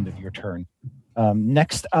you at the end of your turn.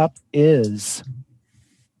 Next up is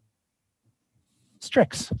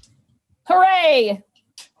Strix. Hooray!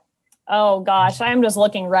 Oh, gosh, I am just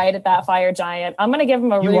looking right at that fire giant. I'm going to give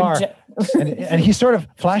him a and he's sort of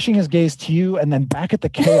flashing his gaze to you and then back at the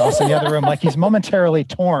chaos in the other room, like he's momentarily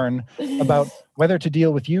torn about whether to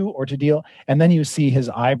deal with you or to deal. And then you see his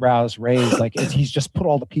eyebrows raised, like he's just put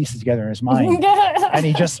all the pieces together in his mind. And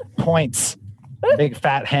he just points a big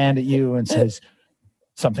fat hand at you and says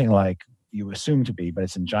something like, you assume to be, but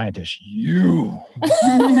it's in giantish. You.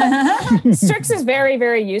 Strix is very,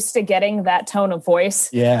 very used to getting that tone of voice.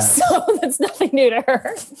 Yeah. So that's nothing new to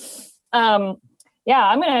her. Yeah,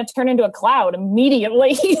 I'm going to turn into a cloud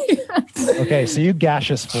immediately. Okay, so you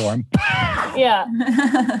gaseous form. Yeah.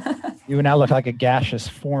 You now look like a gaseous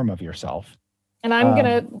form of yourself. And I'm going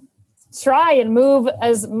to try and move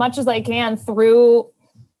as much as I can through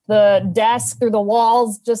the desk, through the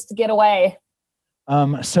walls, just to get away.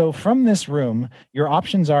 So from this room, your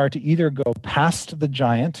options are to either go past the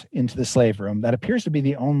giant into the slave room. That appears to be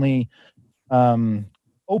the only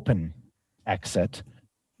open exit.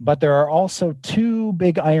 But there are also 2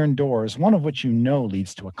 big iron doors, one of which you know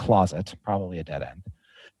leads to a closet, probably a dead end.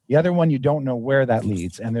 The other one, you don't know where that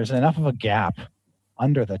leads. And there's enough of a gap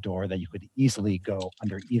under the door that you could easily go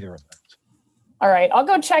under either of those. All right, I'll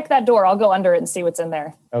go check that door. I'll go under it and see what's in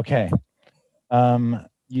there. Okay.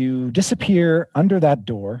 You disappear under that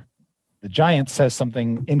door. The giant says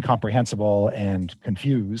something incomprehensible and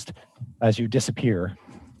confused as you disappear.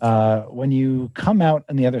 When you come out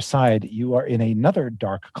on the other side, you are in another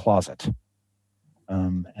dark closet.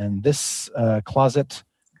 And this closet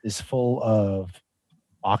is full of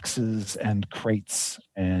boxes and crates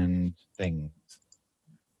and things.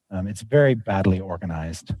 It's very badly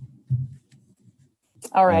organized.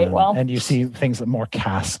 All right, well. And you see things like more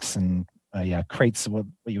casks and crates, what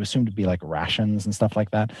you assume to be like rations and stuff like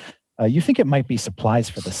that. You think it might be supplies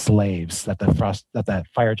for the slaves that the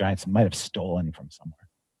fire giants might have stolen from somewhere.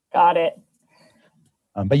 Got it.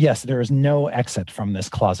 But yes, there is no exit from this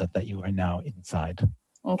closet that you are now inside.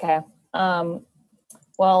 Okay.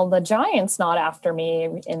 Well, the giant's not after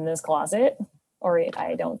me in this closet, or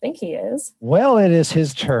I don't think he is. Well, it is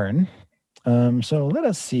his turn. So let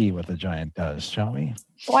us see what the giant does, shall we?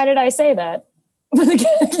 Why did I say that?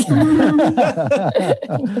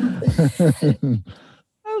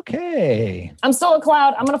 Okay. I'm still a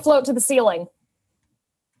cloud. I'm going to float to the ceiling.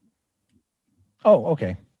 Oh,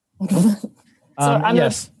 okay. So I'm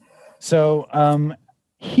yes. So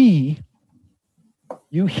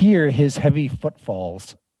you hear his heavy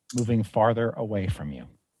footfalls moving farther away from you.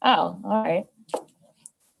 Oh, all right.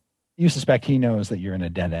 You suspect he knows that you're in a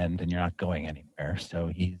dead end and you're not going anywhere. So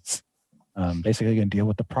he's basically going to deal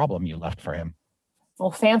with the problem you left for him. Well,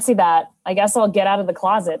 fancy that. I guess I'll get out of the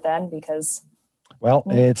closet then because... Well,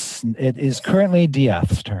 it is currently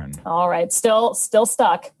Diath's turn. All right. Still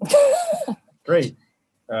stuck. Great.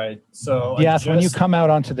 All right. So Diath, when you come out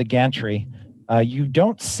onto the gantry, you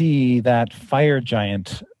don't see that fire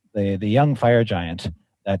giant, the young fire giant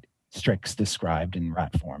that Strix described in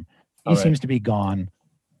rat form. He seems to be gone.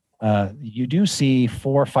 You do see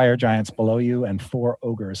 4 fire giants below you and 4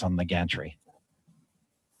 ogres on the gantry.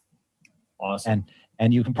 Awesome.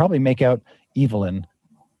 And you can probably make out Evelyn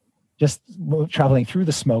just traveling through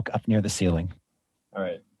the smoke up near the ceiling. All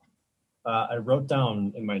right. I wrote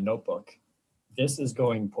down in my notebook, this is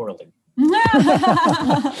going poorly.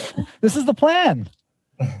 This is the plan.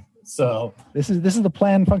 So this is the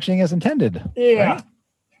plan functioning as intended. Yeah.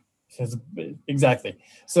 Right? Exactly.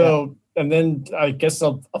 So and then I guess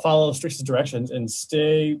I'll follow Strix's directions and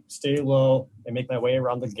stay low and make my way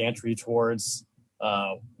around the gantry towards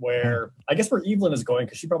where Evelyn is going,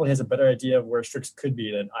 because she probably has a better idea of where Strix could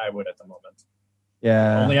be than I would at the moment.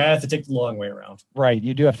 Yeah. Only I have to take the long way around. Right.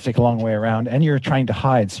 You do have to take a long way around, and you're trying to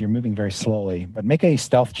hide, so you're moving very slowly. But make a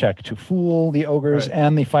stealth check to fool the ogres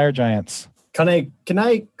and the fire giants. Can I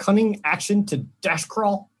cunning action to dash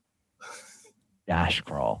crawl? Dash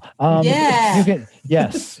crawl. Yeah. You can,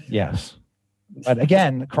 yes. But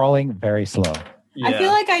again, crawling very slow. Yeah. I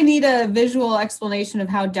feel like I need a visual explanation of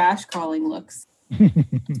how dash crawling looks.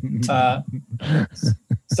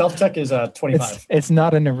 Stealth check is 25. It's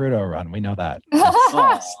not a Naruto run. We know that.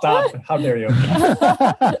 Stop. How dare you?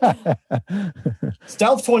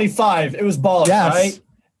 Stealth 25. It was balls, right?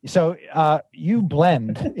 So you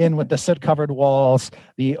blend in with the soot-covered walls.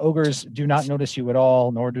 The ogres do not notice you at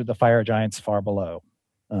all, nor do the fire giants far below.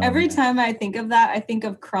 Every time I think of that, I think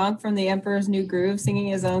of Kronk from The Emperor's New Groove singing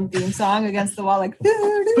his own theme song against the wall, like.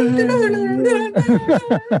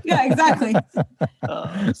 Yeah, exactly.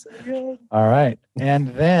 So good. All right,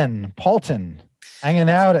 and then Paulton, hanging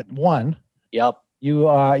out at 1. Yep.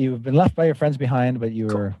 You've been left by your friends behind, but you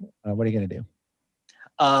were. What are you going to do?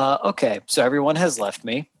 Okay, so everyone has left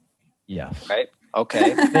me. Yes. Right.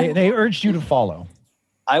 Okay. They urged you to follow.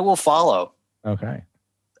 I will follow. Okay.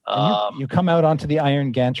 You come out onto the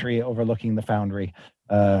iron gantry overlooking the foundry.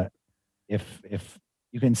 If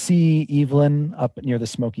you can see Evelyn up near the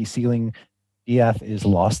smoky ceiling, Diath is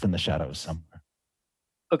lost in the shadows somewhere.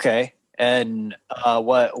 Okay, and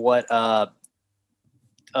what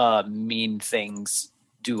mean things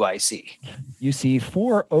do I see? You see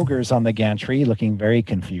 4 ogres on the gantry looking very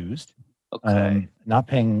confused. Okay,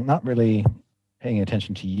 not really paying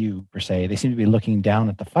attention to you per se. They seem to be looking down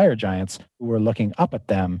at the fire giants who are looking up at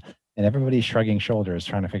them, and everybody's shrugging shoulders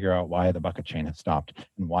trying to figure out why the bucket chain has stopped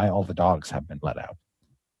and why all the dogs have been let out.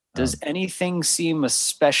 Does anything seem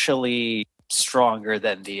especially stronger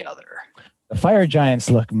than the other? The fire giants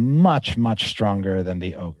look much, much stronger than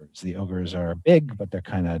the ogres. The ogres are big, but they're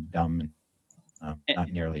kind of dumb and not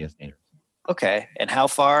nearly as dangerous. Okay, and how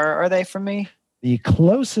far are they from me? The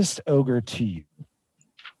closest ogre to you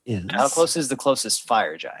is... How close is the closest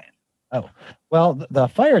fire giant? Oh, well, the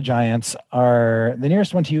fire giants are... The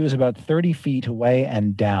nearest one to you is about 30 feet away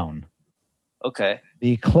and down. Okay.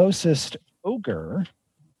 The closest ogre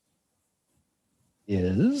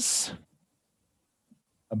is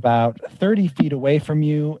about 30 feet away from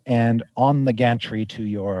you and on the gantry to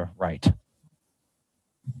your right.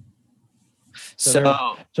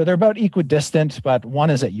 So they're about equidistant, but one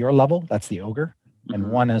is at your level, that's the ogre,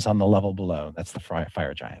 and one is on the level below, that's the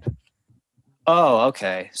fire giant. Oh,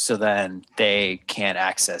 okay. So then they can't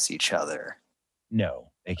access each other.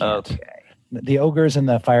 No, they can't. Okay. The ogres and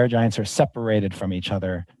the fire giants are separated from each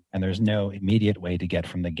other, and there's no immediate way to get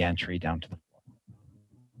from the gantry down to the floor.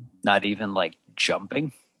 Not even like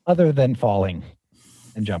jumping? Other than falling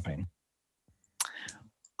and jumping.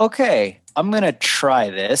 Okay, I'm going to try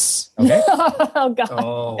this. Okay. Oh, God.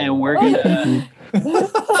 Oh. And we're going to...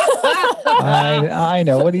 I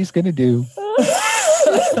know what he's going to do.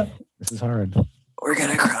 This is hard. We're going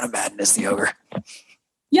to crown of madness the ogre.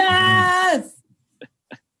 Yes.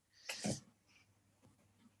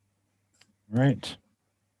 Right.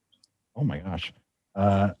 Oh my gosh.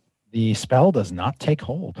 The spell does not take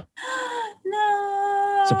hold.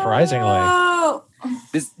 No. Surprisingly.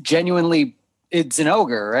 This genuinely, it's an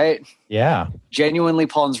ogre, right? Yeah. Genuinely,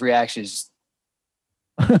 Paul's reaction is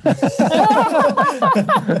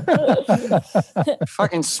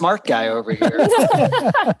fucking smart guy over here.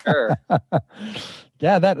 Sure.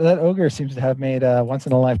 Yeah, that ogre seems to have made a once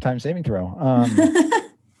in a lifetime saving throw.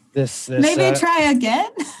 This Maybe try again.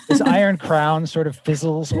 This iron crown sort of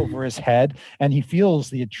fizzles over his head, and he feels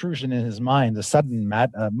the intrusion in his mind, the sudden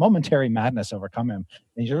momentary madness overcome him.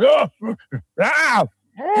 And he's like,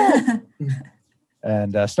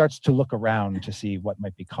 and starts to look around to see what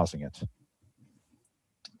might be causing it.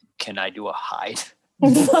 Can I do a hide?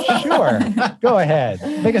 Sure. Go ahead.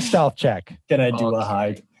 Make a stealth check. Can I do a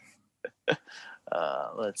hide?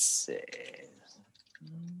 Let's see.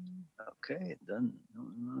 Okay, done.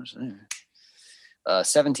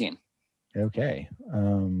 17. Okay. I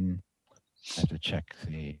have to check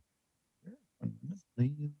the.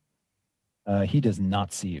 He does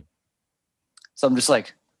not see you. So I'm just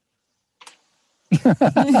like.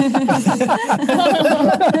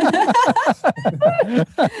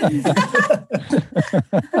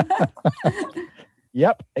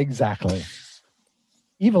 Yep, exactly.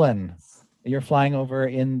 Evelyn, you're flying over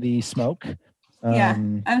in the smoke. Yeah,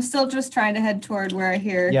 I'm still just trying to head toward where I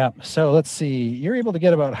hear. Yeah, so let's see. You're able to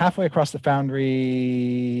get about halfway across the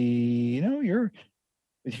foundry.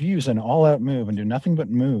 If you use an all-out move and do nothing but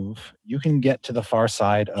move, you can get to the far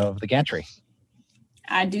side of the gantry.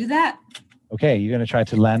 I do that. Okay, you're going to try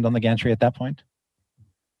to land on the gantry at that point?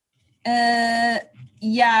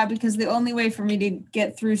 Yeah, because the only way for me to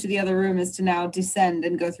get through to the other room is to now descend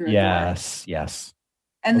and go through a door. Yes.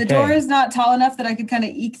 And the door is not tall enough that I could kind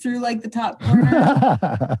of eke through like the top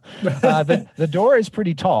corner. The door is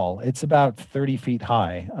pretty tall. It's about 30 feet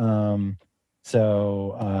high.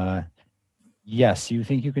 Yes, you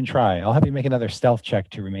think you can try. I'll have you make another stealth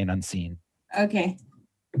check to remain unseen. Okay.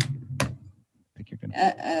 I think you're gonna.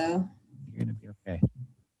 Uh-oh. You're gonna be okay.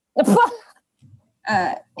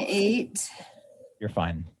 8. You're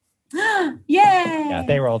fine. Yay! Yeah,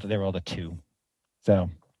 they rolled a 2. So.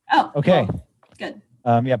 Oh. Okay. Well, good.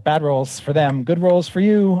 Bad rolls for them, good rolls for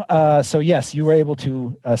you. So yes, you were able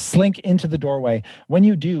to slink into the doorway. When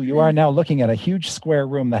you do, you are now looking at a huge square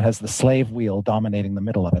room that has the slave wheel dominating the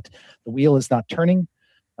middle of it. The wheel is not turning.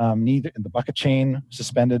 Neither the bucket chain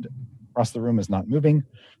suspended across the room is not moving.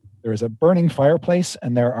 There is a burning fireplace,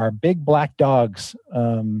 and there are big black dogs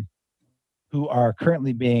who are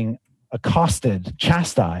currently being accosted,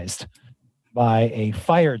 chastised by a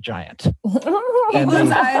fire giant.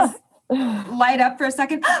 Evelyn's eyes light up for a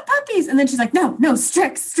second. Puppies, and then she's like, "No,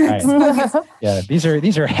 Strix." Right. Yeah, these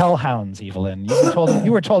are hellhounds, Evelyn.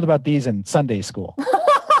 You were told about these in Sunday school.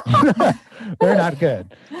 They're not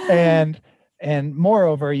good. And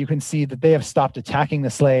moreover, you can see that they have stopped attacking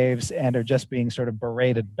the slaves and are just being sort of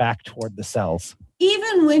berated back toward the cells.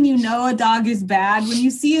 Even when you know a dog is bad, when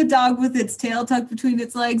you see a dog with its tail tucked between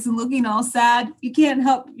its legs and looking all sad, you can't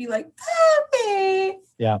help but be like, "Puppy."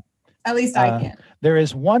 Yeah. At least I can. There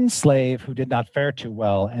is one slave who did not fare too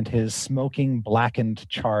well, and his smoking, blackened,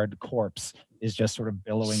 charred corpse is just sort of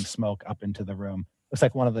billowing smoke up into the room. Looks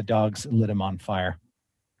like one of the dogs lit him on fire.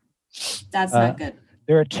 That's not good.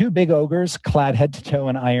 There are 2 big ogres clad head to toe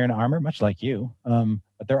in iron armor, much like you,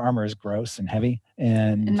 but their armor is gross and heavy.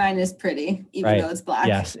 And mine is pretty, even though it's black.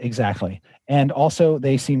 Yes, exactly. And also,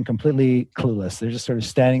 they seem completely clueless. They're just sort of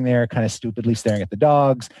standing there, kind of stupidly staring at the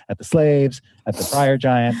dogs, at the slaves, at the fire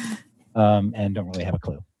giant, and don't really have a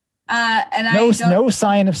clue. No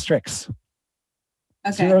sign of Strix.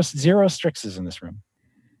 Okay. Zero Strixes in this room.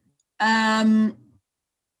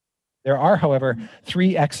 There are, however,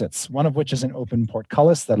 3 exits, one of which is an open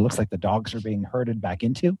portcullis that looks like the dogs are being herded back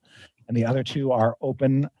into, and the other 2 are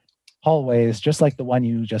open hallways, just like the one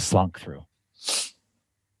you just slunk through.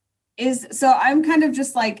 So I'm kind of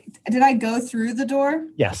just like, did I go through the door?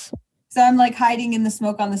 Yes. So I'm like hiding in the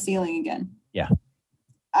smoke on the ceiling again. Yeah.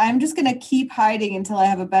 I'm just going to keep hiding until I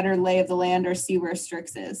have a better lay of the land or see where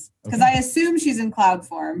Strix is. Because I assume she's in cloud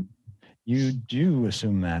form. You do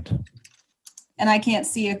assume that. And I can't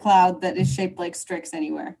see a cloud that is shaped like Strix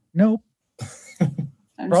anywhere. Nope.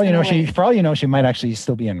 For all you know, she might actually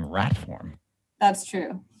still be in rat form. That's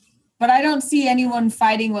true. But I don't see anyone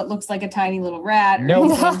fighting what looks like a tiny little rat.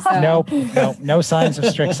 Nope. No signs of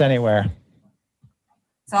Strix anywhere.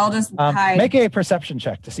 So I'll just hide. Make a perception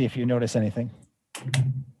check to see if you notice anything.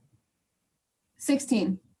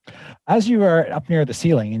 16. As you are up near the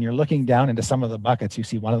ceiling and you're looking down into some of the buckets, you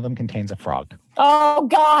see one of them contains a frog. Oh,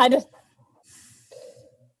 God.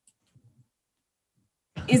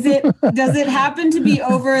 Does it happen to be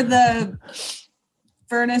over the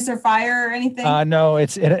furnace or fire or anything? No,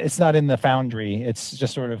 it's not in the foundry. It's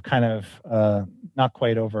just sort of kind of not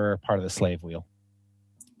quite over part of the slave wheel.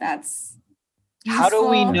 That's How do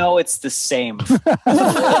we know it's the same? That's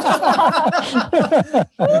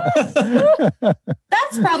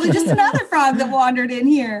probably just another frog that wandered in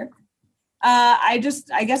here. I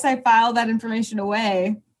guess I filed that information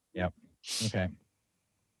away. Yep. Okay.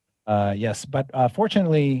 Yes, but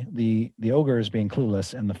fortunately, the ogres being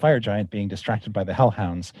clueless and the fire giant being distracted by the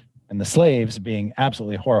hellhounds and the slaves being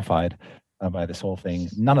absolutely horrified by this whole thing,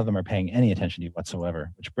 none of them are paying any attention to you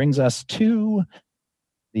whatsoever. Which brings us to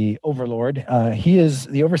the overlord.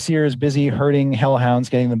 The overseer is busy herding hellhounds,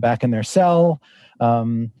 getting them back in their cell.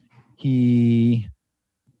 He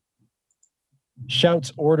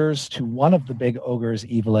shouts orders to one of the big ogres,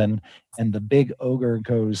 Evelyn, and the big ogre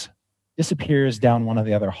disappears down one of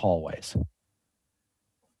the other hallways.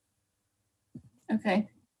 Okay.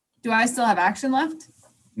 Do I still have action left?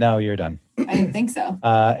 No, you're done. I didn't think so.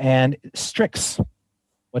 And Strix,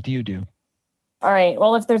 what do you do? All right.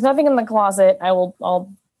 Well, if there's nothing in the closet, I'll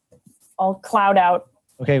cloud out.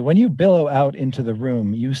 Okay, when you billow out into the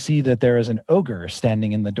room, you see that there is an ogre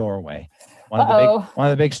standing in the doorway. One of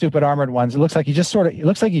the big stupid armored ones. It looks like he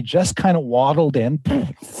just kind of waddled in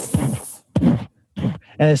and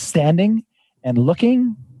is standing and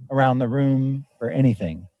looking around the room for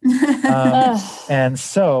anything. And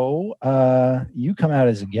so you come out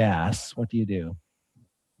as a gas. What do you do?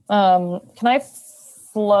 Can I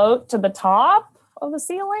float to the top of the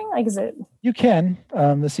ceiling? Like, is it? You can.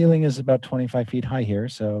 The ceiling is about 25 feet high here,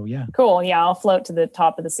 so yeah. Cool. Yeah, I'll float to the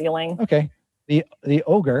top of the ceiling. Okay. The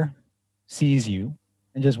ogre sees you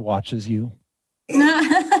and just watches you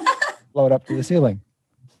float up to the ceiling.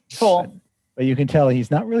 Cool. But you can tell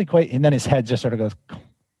he's not really quite, and then his head just sort of goes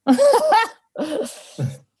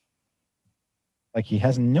like he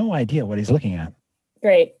has no idea what he's looking at.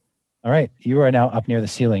 Great. All right. You are now up near the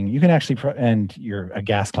ceiling. You can actually, and you're a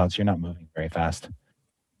gas cloud, so you're not moving very fast.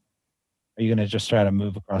 Are you going to just try to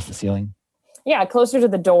move across the ceiling? Yeah, closer to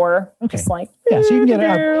the door. Okay. Just like, yeah, so you can get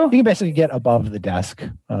up, you can basically get above the desk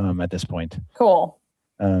at this point. Cool.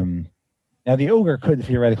 Now the ogre could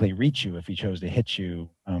theoretically reach you if he chose to hit you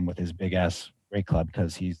with his big ass ray club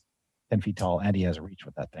because he's 10 feet tall and he has reach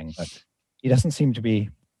with that thing, but he doesn't seem to be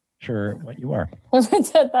sure what you are.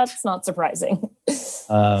 That's not surprising.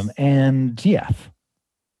 And DF.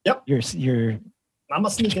 Yep. You're I'm a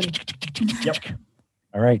sneaking. Yep.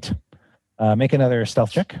 All right. Make another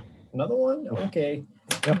stealth check. Another one? Okay.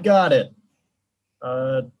 Yep. You got it.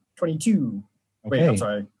 22. Okay. Wait, I'm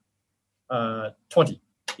sorry. 20.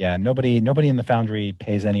 Yeah, nobody in the foundry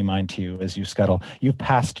pays any mind to you as you scuttle. You've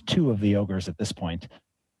passed 2 of the ogres at this point.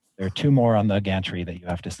 There are 2 more on the gantry that you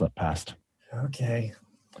have to slip past. Okay.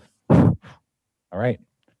 All right.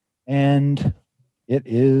 And it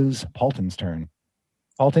is Paulton's turn.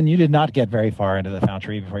 Paulton, you did not get very far into the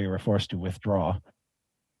foundry before you were forced to withdraw.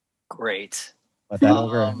 Great. But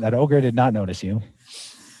that ogre did not notice you.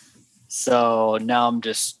 So now I'm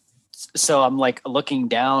like looking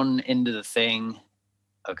down into the thing.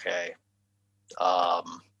 Okay.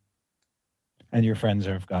 And your friends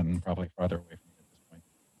have gotten probably farther away from you at this point.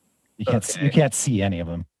 You can't see any of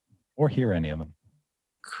them or hear any of them.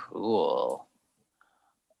 Cool.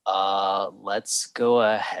 Let's go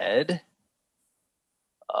ahead.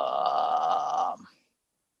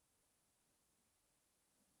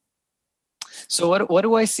 So what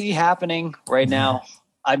do I see happening right now?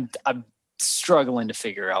 I'm struggling to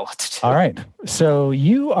figure out what to do. All right. So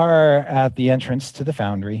you are at the entrance to the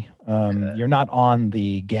foundry. You're not on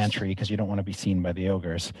the gantry because you don't want to be seen by the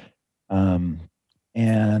ogres.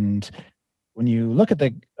 And when you look at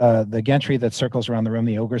the gantry that circles around the room,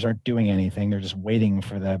 the ogres aren't doing anything. They're just waiting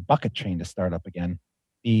for the bucket chain to start up again.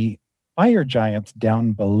 The fire giants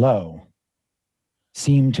down below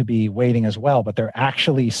seem to be waiting as well, but they're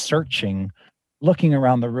actually searching, looking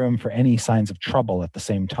around the room for any signs of trouble at the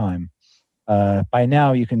same time. By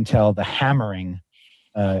now, you can tell the hammering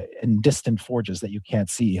in distant forges that you can't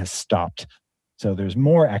see has stopped. So there's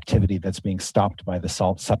more activity that's being stopped by the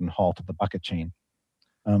sudden halt of the bucket chain.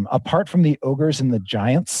 Apart from the ogres and the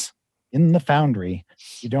giants in the foundry,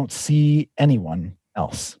 you don't see anyone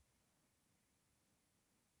else.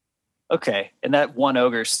 Okay, and that one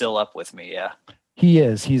ogre's still up with me, yeah? He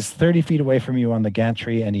is. He's 30 feet away from you on the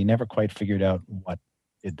gantry, and he never quite figured out what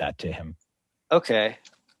did that to him. Okay.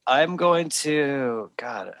 I'm going to,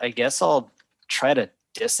 I guess I'll try to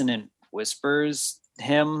dissonant whispers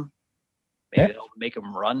him. Maybe it'll make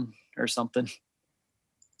him run or something.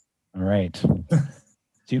 All right. So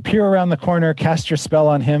you peer around the corner, cast your spell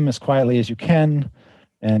on him as quietly as you can,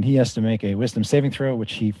 and he has to make a wisdom saving throw,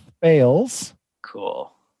 which he fails.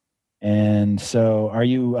 Cool. And so are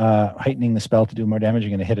you heightening the spell to do more damage? You're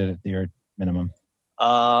going to hit it at your minimum.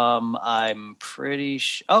 I'm pretty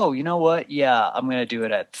sure. Oh, you know what? Yeah, I'm going to do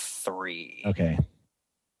it at 3. Okay.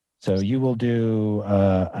 So you will do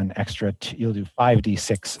an extra, you'll do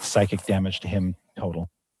 5d6 psychic damage to him total.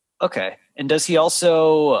 Okay. And does he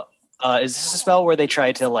also? Is this a spell where they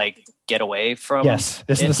try to like get away from? Yes,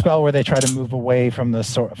 this is the spell where they try to move away from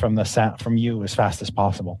from you as fast as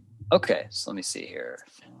possible. Okay, so let me see here.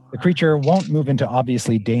 The creature won't move into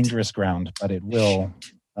obviously dangerous ground, but it will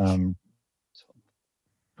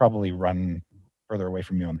probably run further away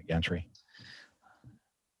from you on the gantry.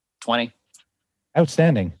 20.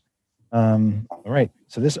 Outstanding. All right.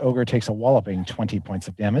 So this ogre takes a walloping 20 points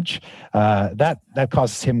of damage. That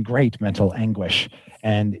causes him great mental anguish.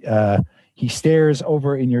 And he stares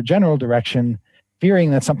over in your general direction,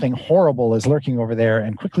 fearing that something horrible is lurking over there,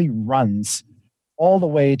 and quickly runs all the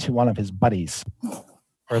way to one of his buddies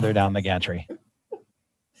further down the gantry.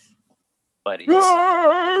 Buddies.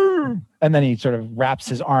 And then he sort of wraps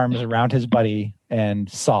his arms around his buddy and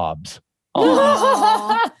sobs.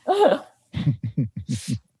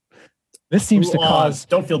 This seems to cause...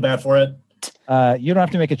 Don't feel bad for it. You don't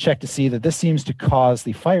have to make a check to see that this seems to cause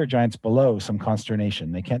the fire giants below some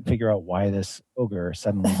consternation. They can't figure out why this ogre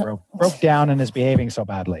suddenly broke down and is behaving so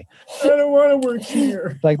badly. I don't want to work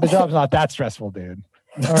here. Like, the job's not that stressful, dude.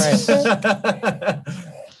 All right.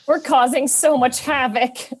 We're causing so much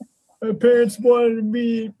havoc. My parents wanted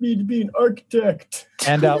me to be an architect.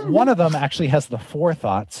 And one of them actually has the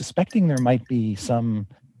forethought, suspecting there might be some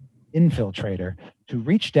infiltrator, to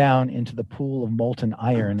reach down into the pool of molten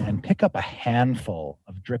iron and pick up a handful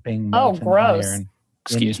of dripping molten iron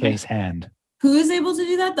in his hand. Who is able to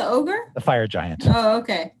do that? The ogre? The fire giant. Oh,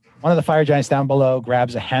 okay. One of the fire giants down below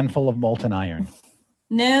grabs a handful of molten iron.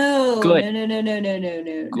 No. Good.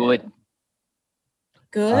 No. Good.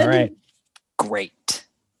 Good? All right. Great.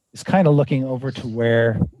 He's kind of looking over to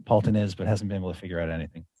where Paulton is, but hasn't been able to figure out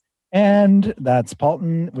anything. And that's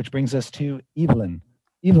Paulton, which brings us to Evelyn.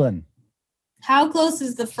 Evelyn. How close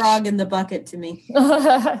is the frog in the bucket to me?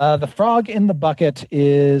 The frog in the bucket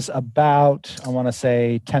is about, I want to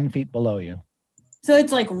say, 10 feet below you. So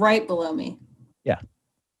it's like right below me. Yeah.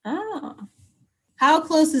 Oh. How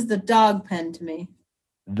close is the dog pen to me?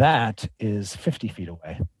 That is 50 feet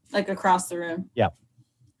away. Like across the room? Yep.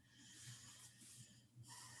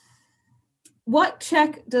 What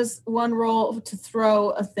check does one roll to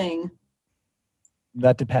throw a thing?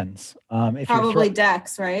 That depends. If Probably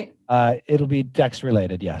Dex, right? It'll be Dex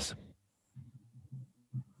related, yes.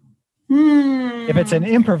 If it's an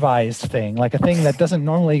improvised thing, like a thing that doesn't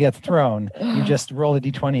normally get thrown, you just roll a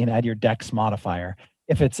d20 and add your Dex modifier.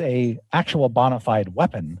 If it's a actual bona fide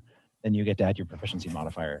weapon, then you get to add your proficiency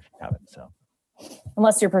modifier if you have it. So,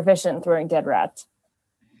 unless you're proficient in throwing dead rats.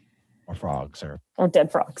 Or frogs or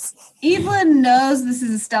dead frogs. Evelyn knows this is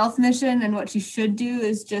a stealth mission, and what she should do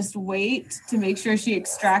is just wait to make sure she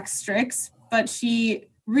extracts Strix, but she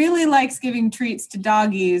really likes giving treats to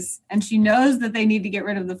doggies, and she knows that they need to get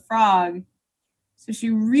rid of the frog. So she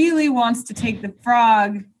really wants to take the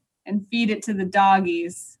frog and feed it to the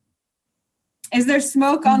doggies. Is there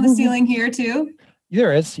smoke on the ceiling here too?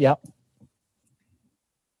 There is, yep.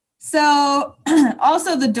 So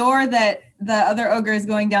also the door that the other ogre is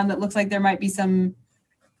going down that looks like there might be some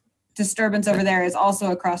disturbance over there is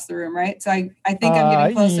also across the room, right? So I think I'm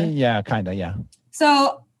getting closer. Yeah, kind of, yeah.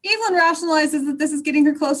 So Evelyn rationalizes that this is getting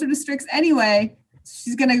her closer to Strix anyway.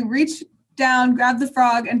 She's going to reach down, grab the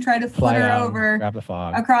frog, and try to flit her over grab the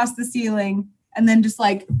frog across the ceiling, and then just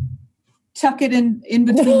like chuck it in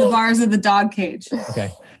between the bars of the dog cage.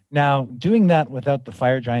 Okay. Now, doing that without the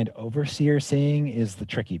fire giant overseer seeing is the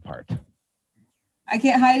tricky part. I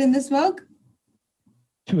can't hide in the smoke?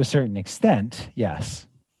 To a certain extent, yes.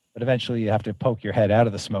 But eventually you have to poke your head out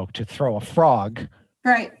of the smoke to throw a frog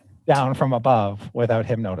down from above without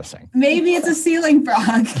him noticing. Maybe it's a ceiling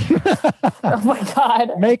frog. Oh my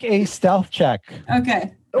God. Make a stealth check.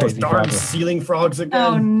 Okay. Those darn ceiling frogs again.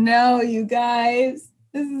 Oh no, you guys.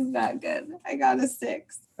 This is not good. I got a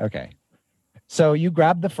 6. Okay. So you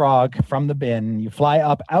grab the frog from the bin, you fly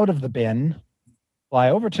up out of the bin, fly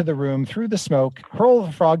over to the room through the smoke, hurl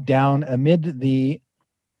the frog down amid the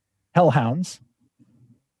hellhounds,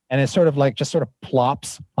 and it sort of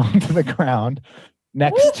plops onto the ground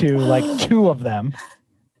next to like 2 of them,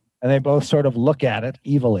 and they both sort of look at it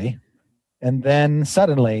evilly. And then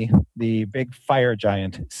suddenly the big fire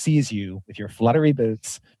giant sees you with your fluttery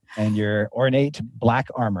boots and your ornate black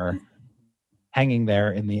armor hanging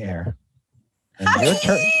there in the air. And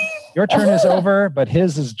your turn is over, but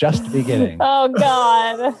his is just beginning. Oh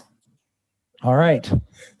God. All right.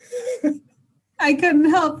 I couldn't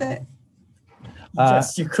help it.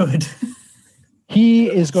 Yes, you could. He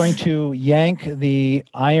is going to yank the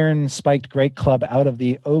iron spiked great club out of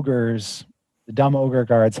the dumb ogre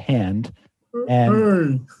guard's hand,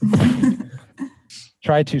 and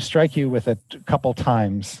try to strike you with it a couple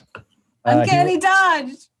times. Uncanny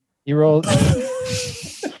dodge. He rolls.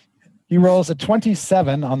 He rolls a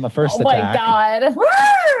 27 on the first Oh my attack. god.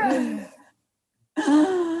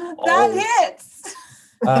 That hits.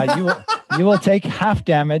 You will take half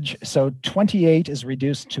damage, so 28 is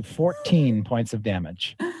reduced to 14 points of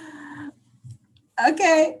damage.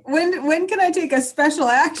 Okay. When can I take a special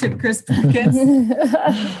action, Chris Perkins?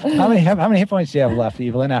 How many hit points do you have left,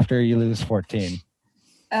 Evelyn, after you lose 14?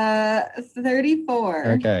 34.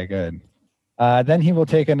 Okay, good. Then he will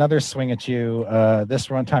take another swing at you. This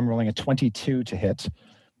time rolling a 22 to hit.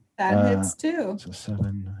 That hits too. So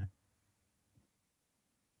 7,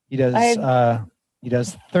 9. He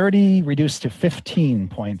does 30 reduced to 15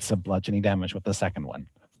 points of bludgeoning damage with the second one.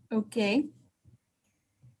 Okay.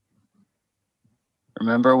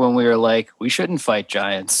 Remember when we were like, we shouldn't fight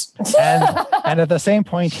giants? And at the same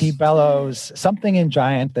point, he bellows something in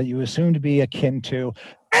giant that you assume to be akin to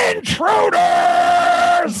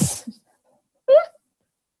intruders!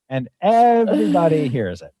 And everybody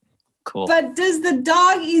hears it. Cool. But does the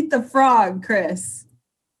dog eat the frog, Chris?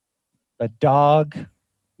 The dog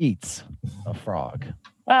eats a frog,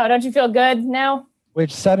 Wow, don't you feel good now?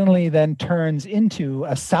 which suddenly then turns into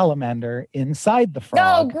a salamander inside the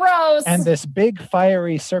frog. Oh, gross. And this big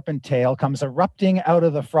fiery serpent tail comes erupting out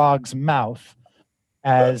of the frog's mouth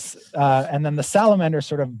and then the salamander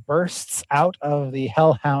sort of bursts out of the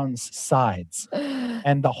hellhound's sides.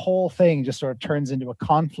 And the whole thing just sort of turns into a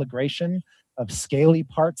conflagration of scaly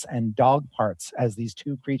parts and dog parts as these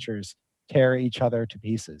two creatures tear each other to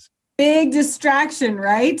pieces. Big distraction,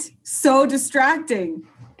 right? So distracting.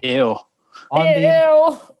 Ew.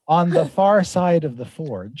 On the far side of the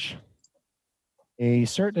forge, a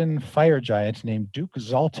certain fire giant named Duke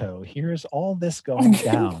Zalto hears all this going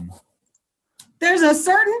down. There's a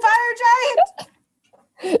certain fire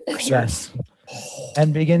giant? Yes.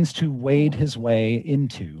 And begins to wade his way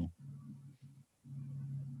into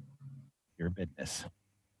your business.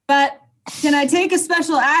 But can I take a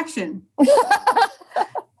special action?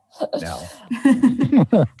 No.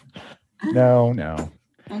 No.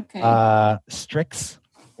 Okay. Strix,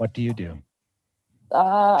 what do you do?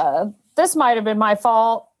 This might have been my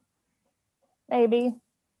fault. Maybe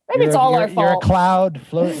it's all our fault.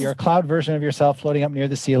 You're a cloud version of yourself floating up near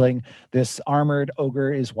the ceiling. This armored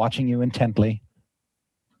ogre is watching you intently.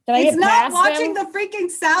 Can I It's get not past watching him? the freaking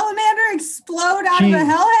salamander explode out of a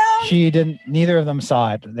hellhound? She didn't. Neither of them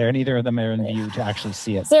saw it. Neither of them are in view to actually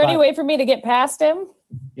see it. Is there any way for me to get past him?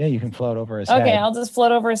 Yeah, you can float over his head. Okay, I'll just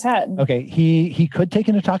float over his head. Okay, he could take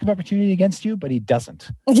an attack of opportunity against you, but he doesn't.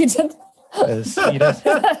 You did. 'Cause he does,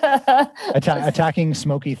 attacking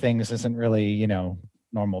smoky things isn't really,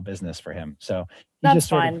 normal business for him. So he That's just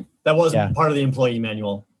sort of- fine. That was part of the employee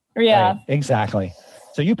manual. Yeah. Right, exactly.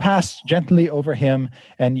 So you pass gently over him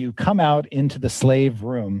and you come out into the slave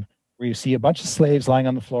room where you see a bunch of slaves lying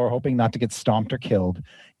on the floor, hoping not to get stomped or killed.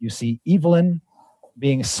 You see Evelyn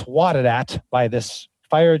being swatted at by this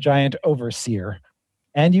fire giant overseer.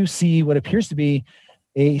 And you see what appears to be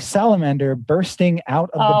a salamander bursting out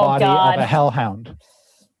of the body God. of a hellhound.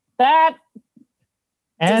 That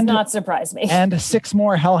does And, not surprise me. and 6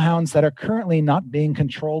 more hellhounds that are currently not being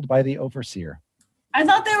controlled by the overseer. I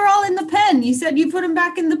thought they were all in the pen. You said you put them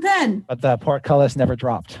back in the pen. But the portcullis never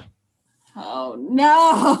dropped. Oh,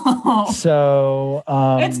 no. So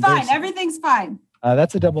It's fine. there's- Everything's fine.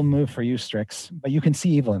 That's a double move for you, Strix. But you can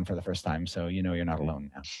see Evelyn for the first time, so you know you're not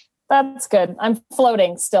alone now. That's good. I'm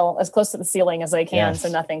floating still as close to the ceiling as I can, Yes. so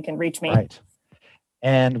nothing can reach me. Right.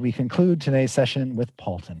 And we conclude today's session with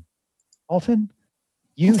Paulton. Paulton,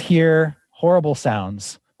 you hear horrible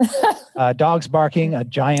sounds. Dogs barking, a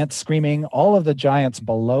giant screaming. All of the giants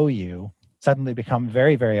below you suddenly become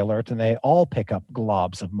very, very alert, and they all pick up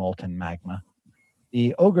globs of molten magma.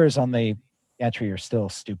 The ogres on the gantry are still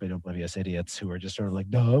stupid, oblivious idiots who are just sort of like,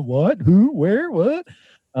 duh, what, who, where, what?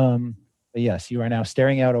 But yes, you are now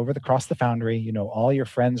staring out across the foundry. You know, all your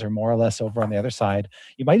friends are more or less over on the other side.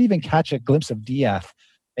 You might even catch a glimpse of Dieth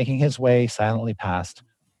making his way silently past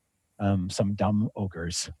some dumb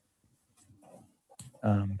ogres.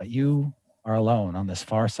 But you are alone on this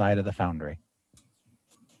far side of the foundry.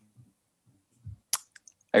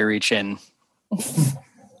 I reach in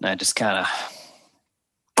and I just kind of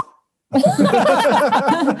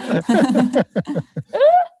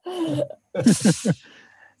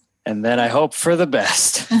and then I hope for the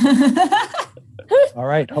best. All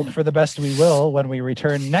right. Hope for the best we will when we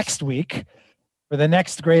return next week for the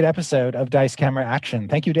next great episode of Dice Camera Action.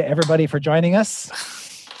 Thank you to everybody for joining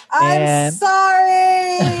us. I'm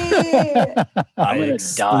sorry. I'm gonna die.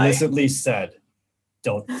 Explicitly said,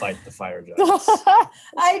 don't fight the fire giants.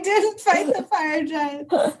 I didn't fight the fire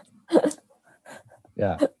giant.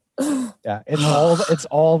 Yeah. Yeah, it's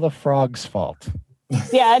all the frog's fault.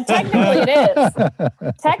 Yeah, technically it is.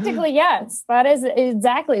 Technically, yes. That is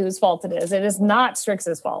exactly whose fault it is. It is not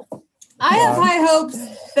Strix's fault. I have high hopes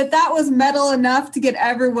that was metal enough to get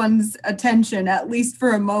everyone's attention, at least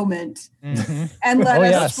for a moment, and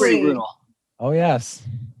let us sleep. Oh, yes.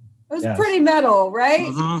 It was pretty metal, right?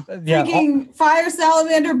 Mm-hmm. Freaking fire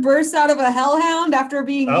salamander bursts out of a hellhound after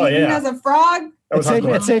being eaten as a frog.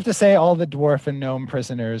 It's safe to say all the dwarf and gnome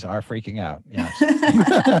prisoners are freaking out. Yes.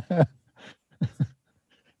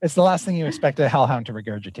 It's the last thing you expect a hellhound to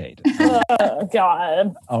regurgitate. Oh,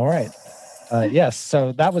 God. All right. Yes,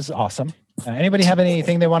 so that was awesome. Anybody have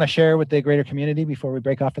anything they want to share with the greater community before we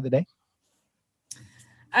break off for the day?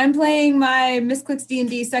 I'm playing my Misclicks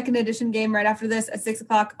D&D 2nd edition game right after this at 6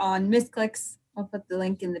 o'clock on Misclicks. I'll put the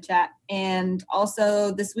link in the chat. And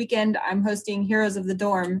also this weekend, I'm hosting Heroes of the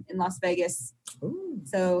Dorm in Las Vegas. Ooh.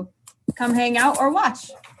 So come hang out or watch.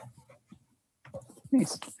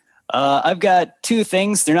 Nice. I've got 2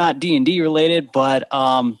 things. They're not D&D related, but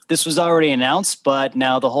this was already announced, but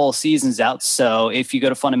now the whole season's out. So if you go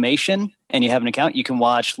to Funimation and you have an account, you can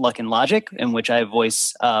watch Luck and Logic, in which I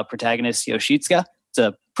voice protagonist Yoshitsuka. It's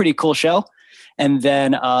a pretty cool show. And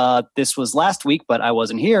then this was last week, but I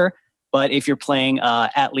wasn't here. But if you're playing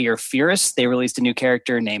Atelier Fierce, they released a new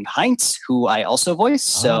character named Heinz, who I also voice.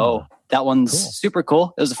 So that one's super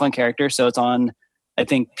cool. It was a fun character. So it's on, I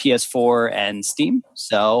think, PS4 and Steam.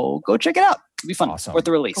 So go check it out. It'll be fun. Awesome. Worth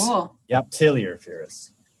the release. Cool. Yep. Atelier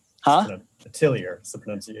Fierce. Huh? Atelier is the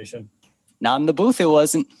pronunciation. Not in the booth, it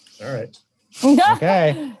wasn't. All right.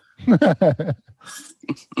 Okay.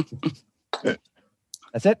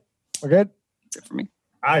 That's it? We're good? That's it for me.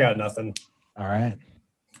 I got nothing. All right.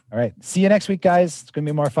 See you next week, guys. It's going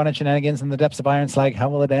to be more fun and shenanigans in the depths of Iron Slag. How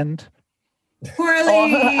will it end? Poorly.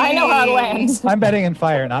 I know how to end. I'm betting in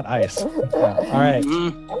fire, not ice. Yeah. All right.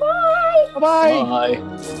 Bye. Bye-bye.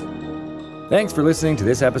 Bye. Thanks for listening to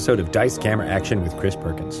this episode of Dice Camera Action with Chris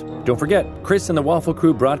Perkins. Don't forget, Chris and the Waffle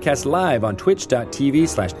Crew broadcast live on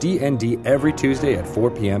twitch.tv/DND every Tuesday at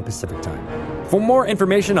 4 p.m. Pacific Time. For more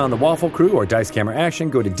information on the Waffle Crew or Dice Camera Action,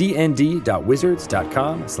 go to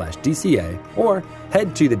dnd.wizards.com/DCA or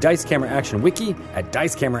head to the Dice Camera Action wiki at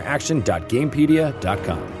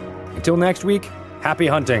dicecameraaction.gamepedia.com. Until next week, happy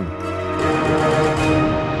hunting!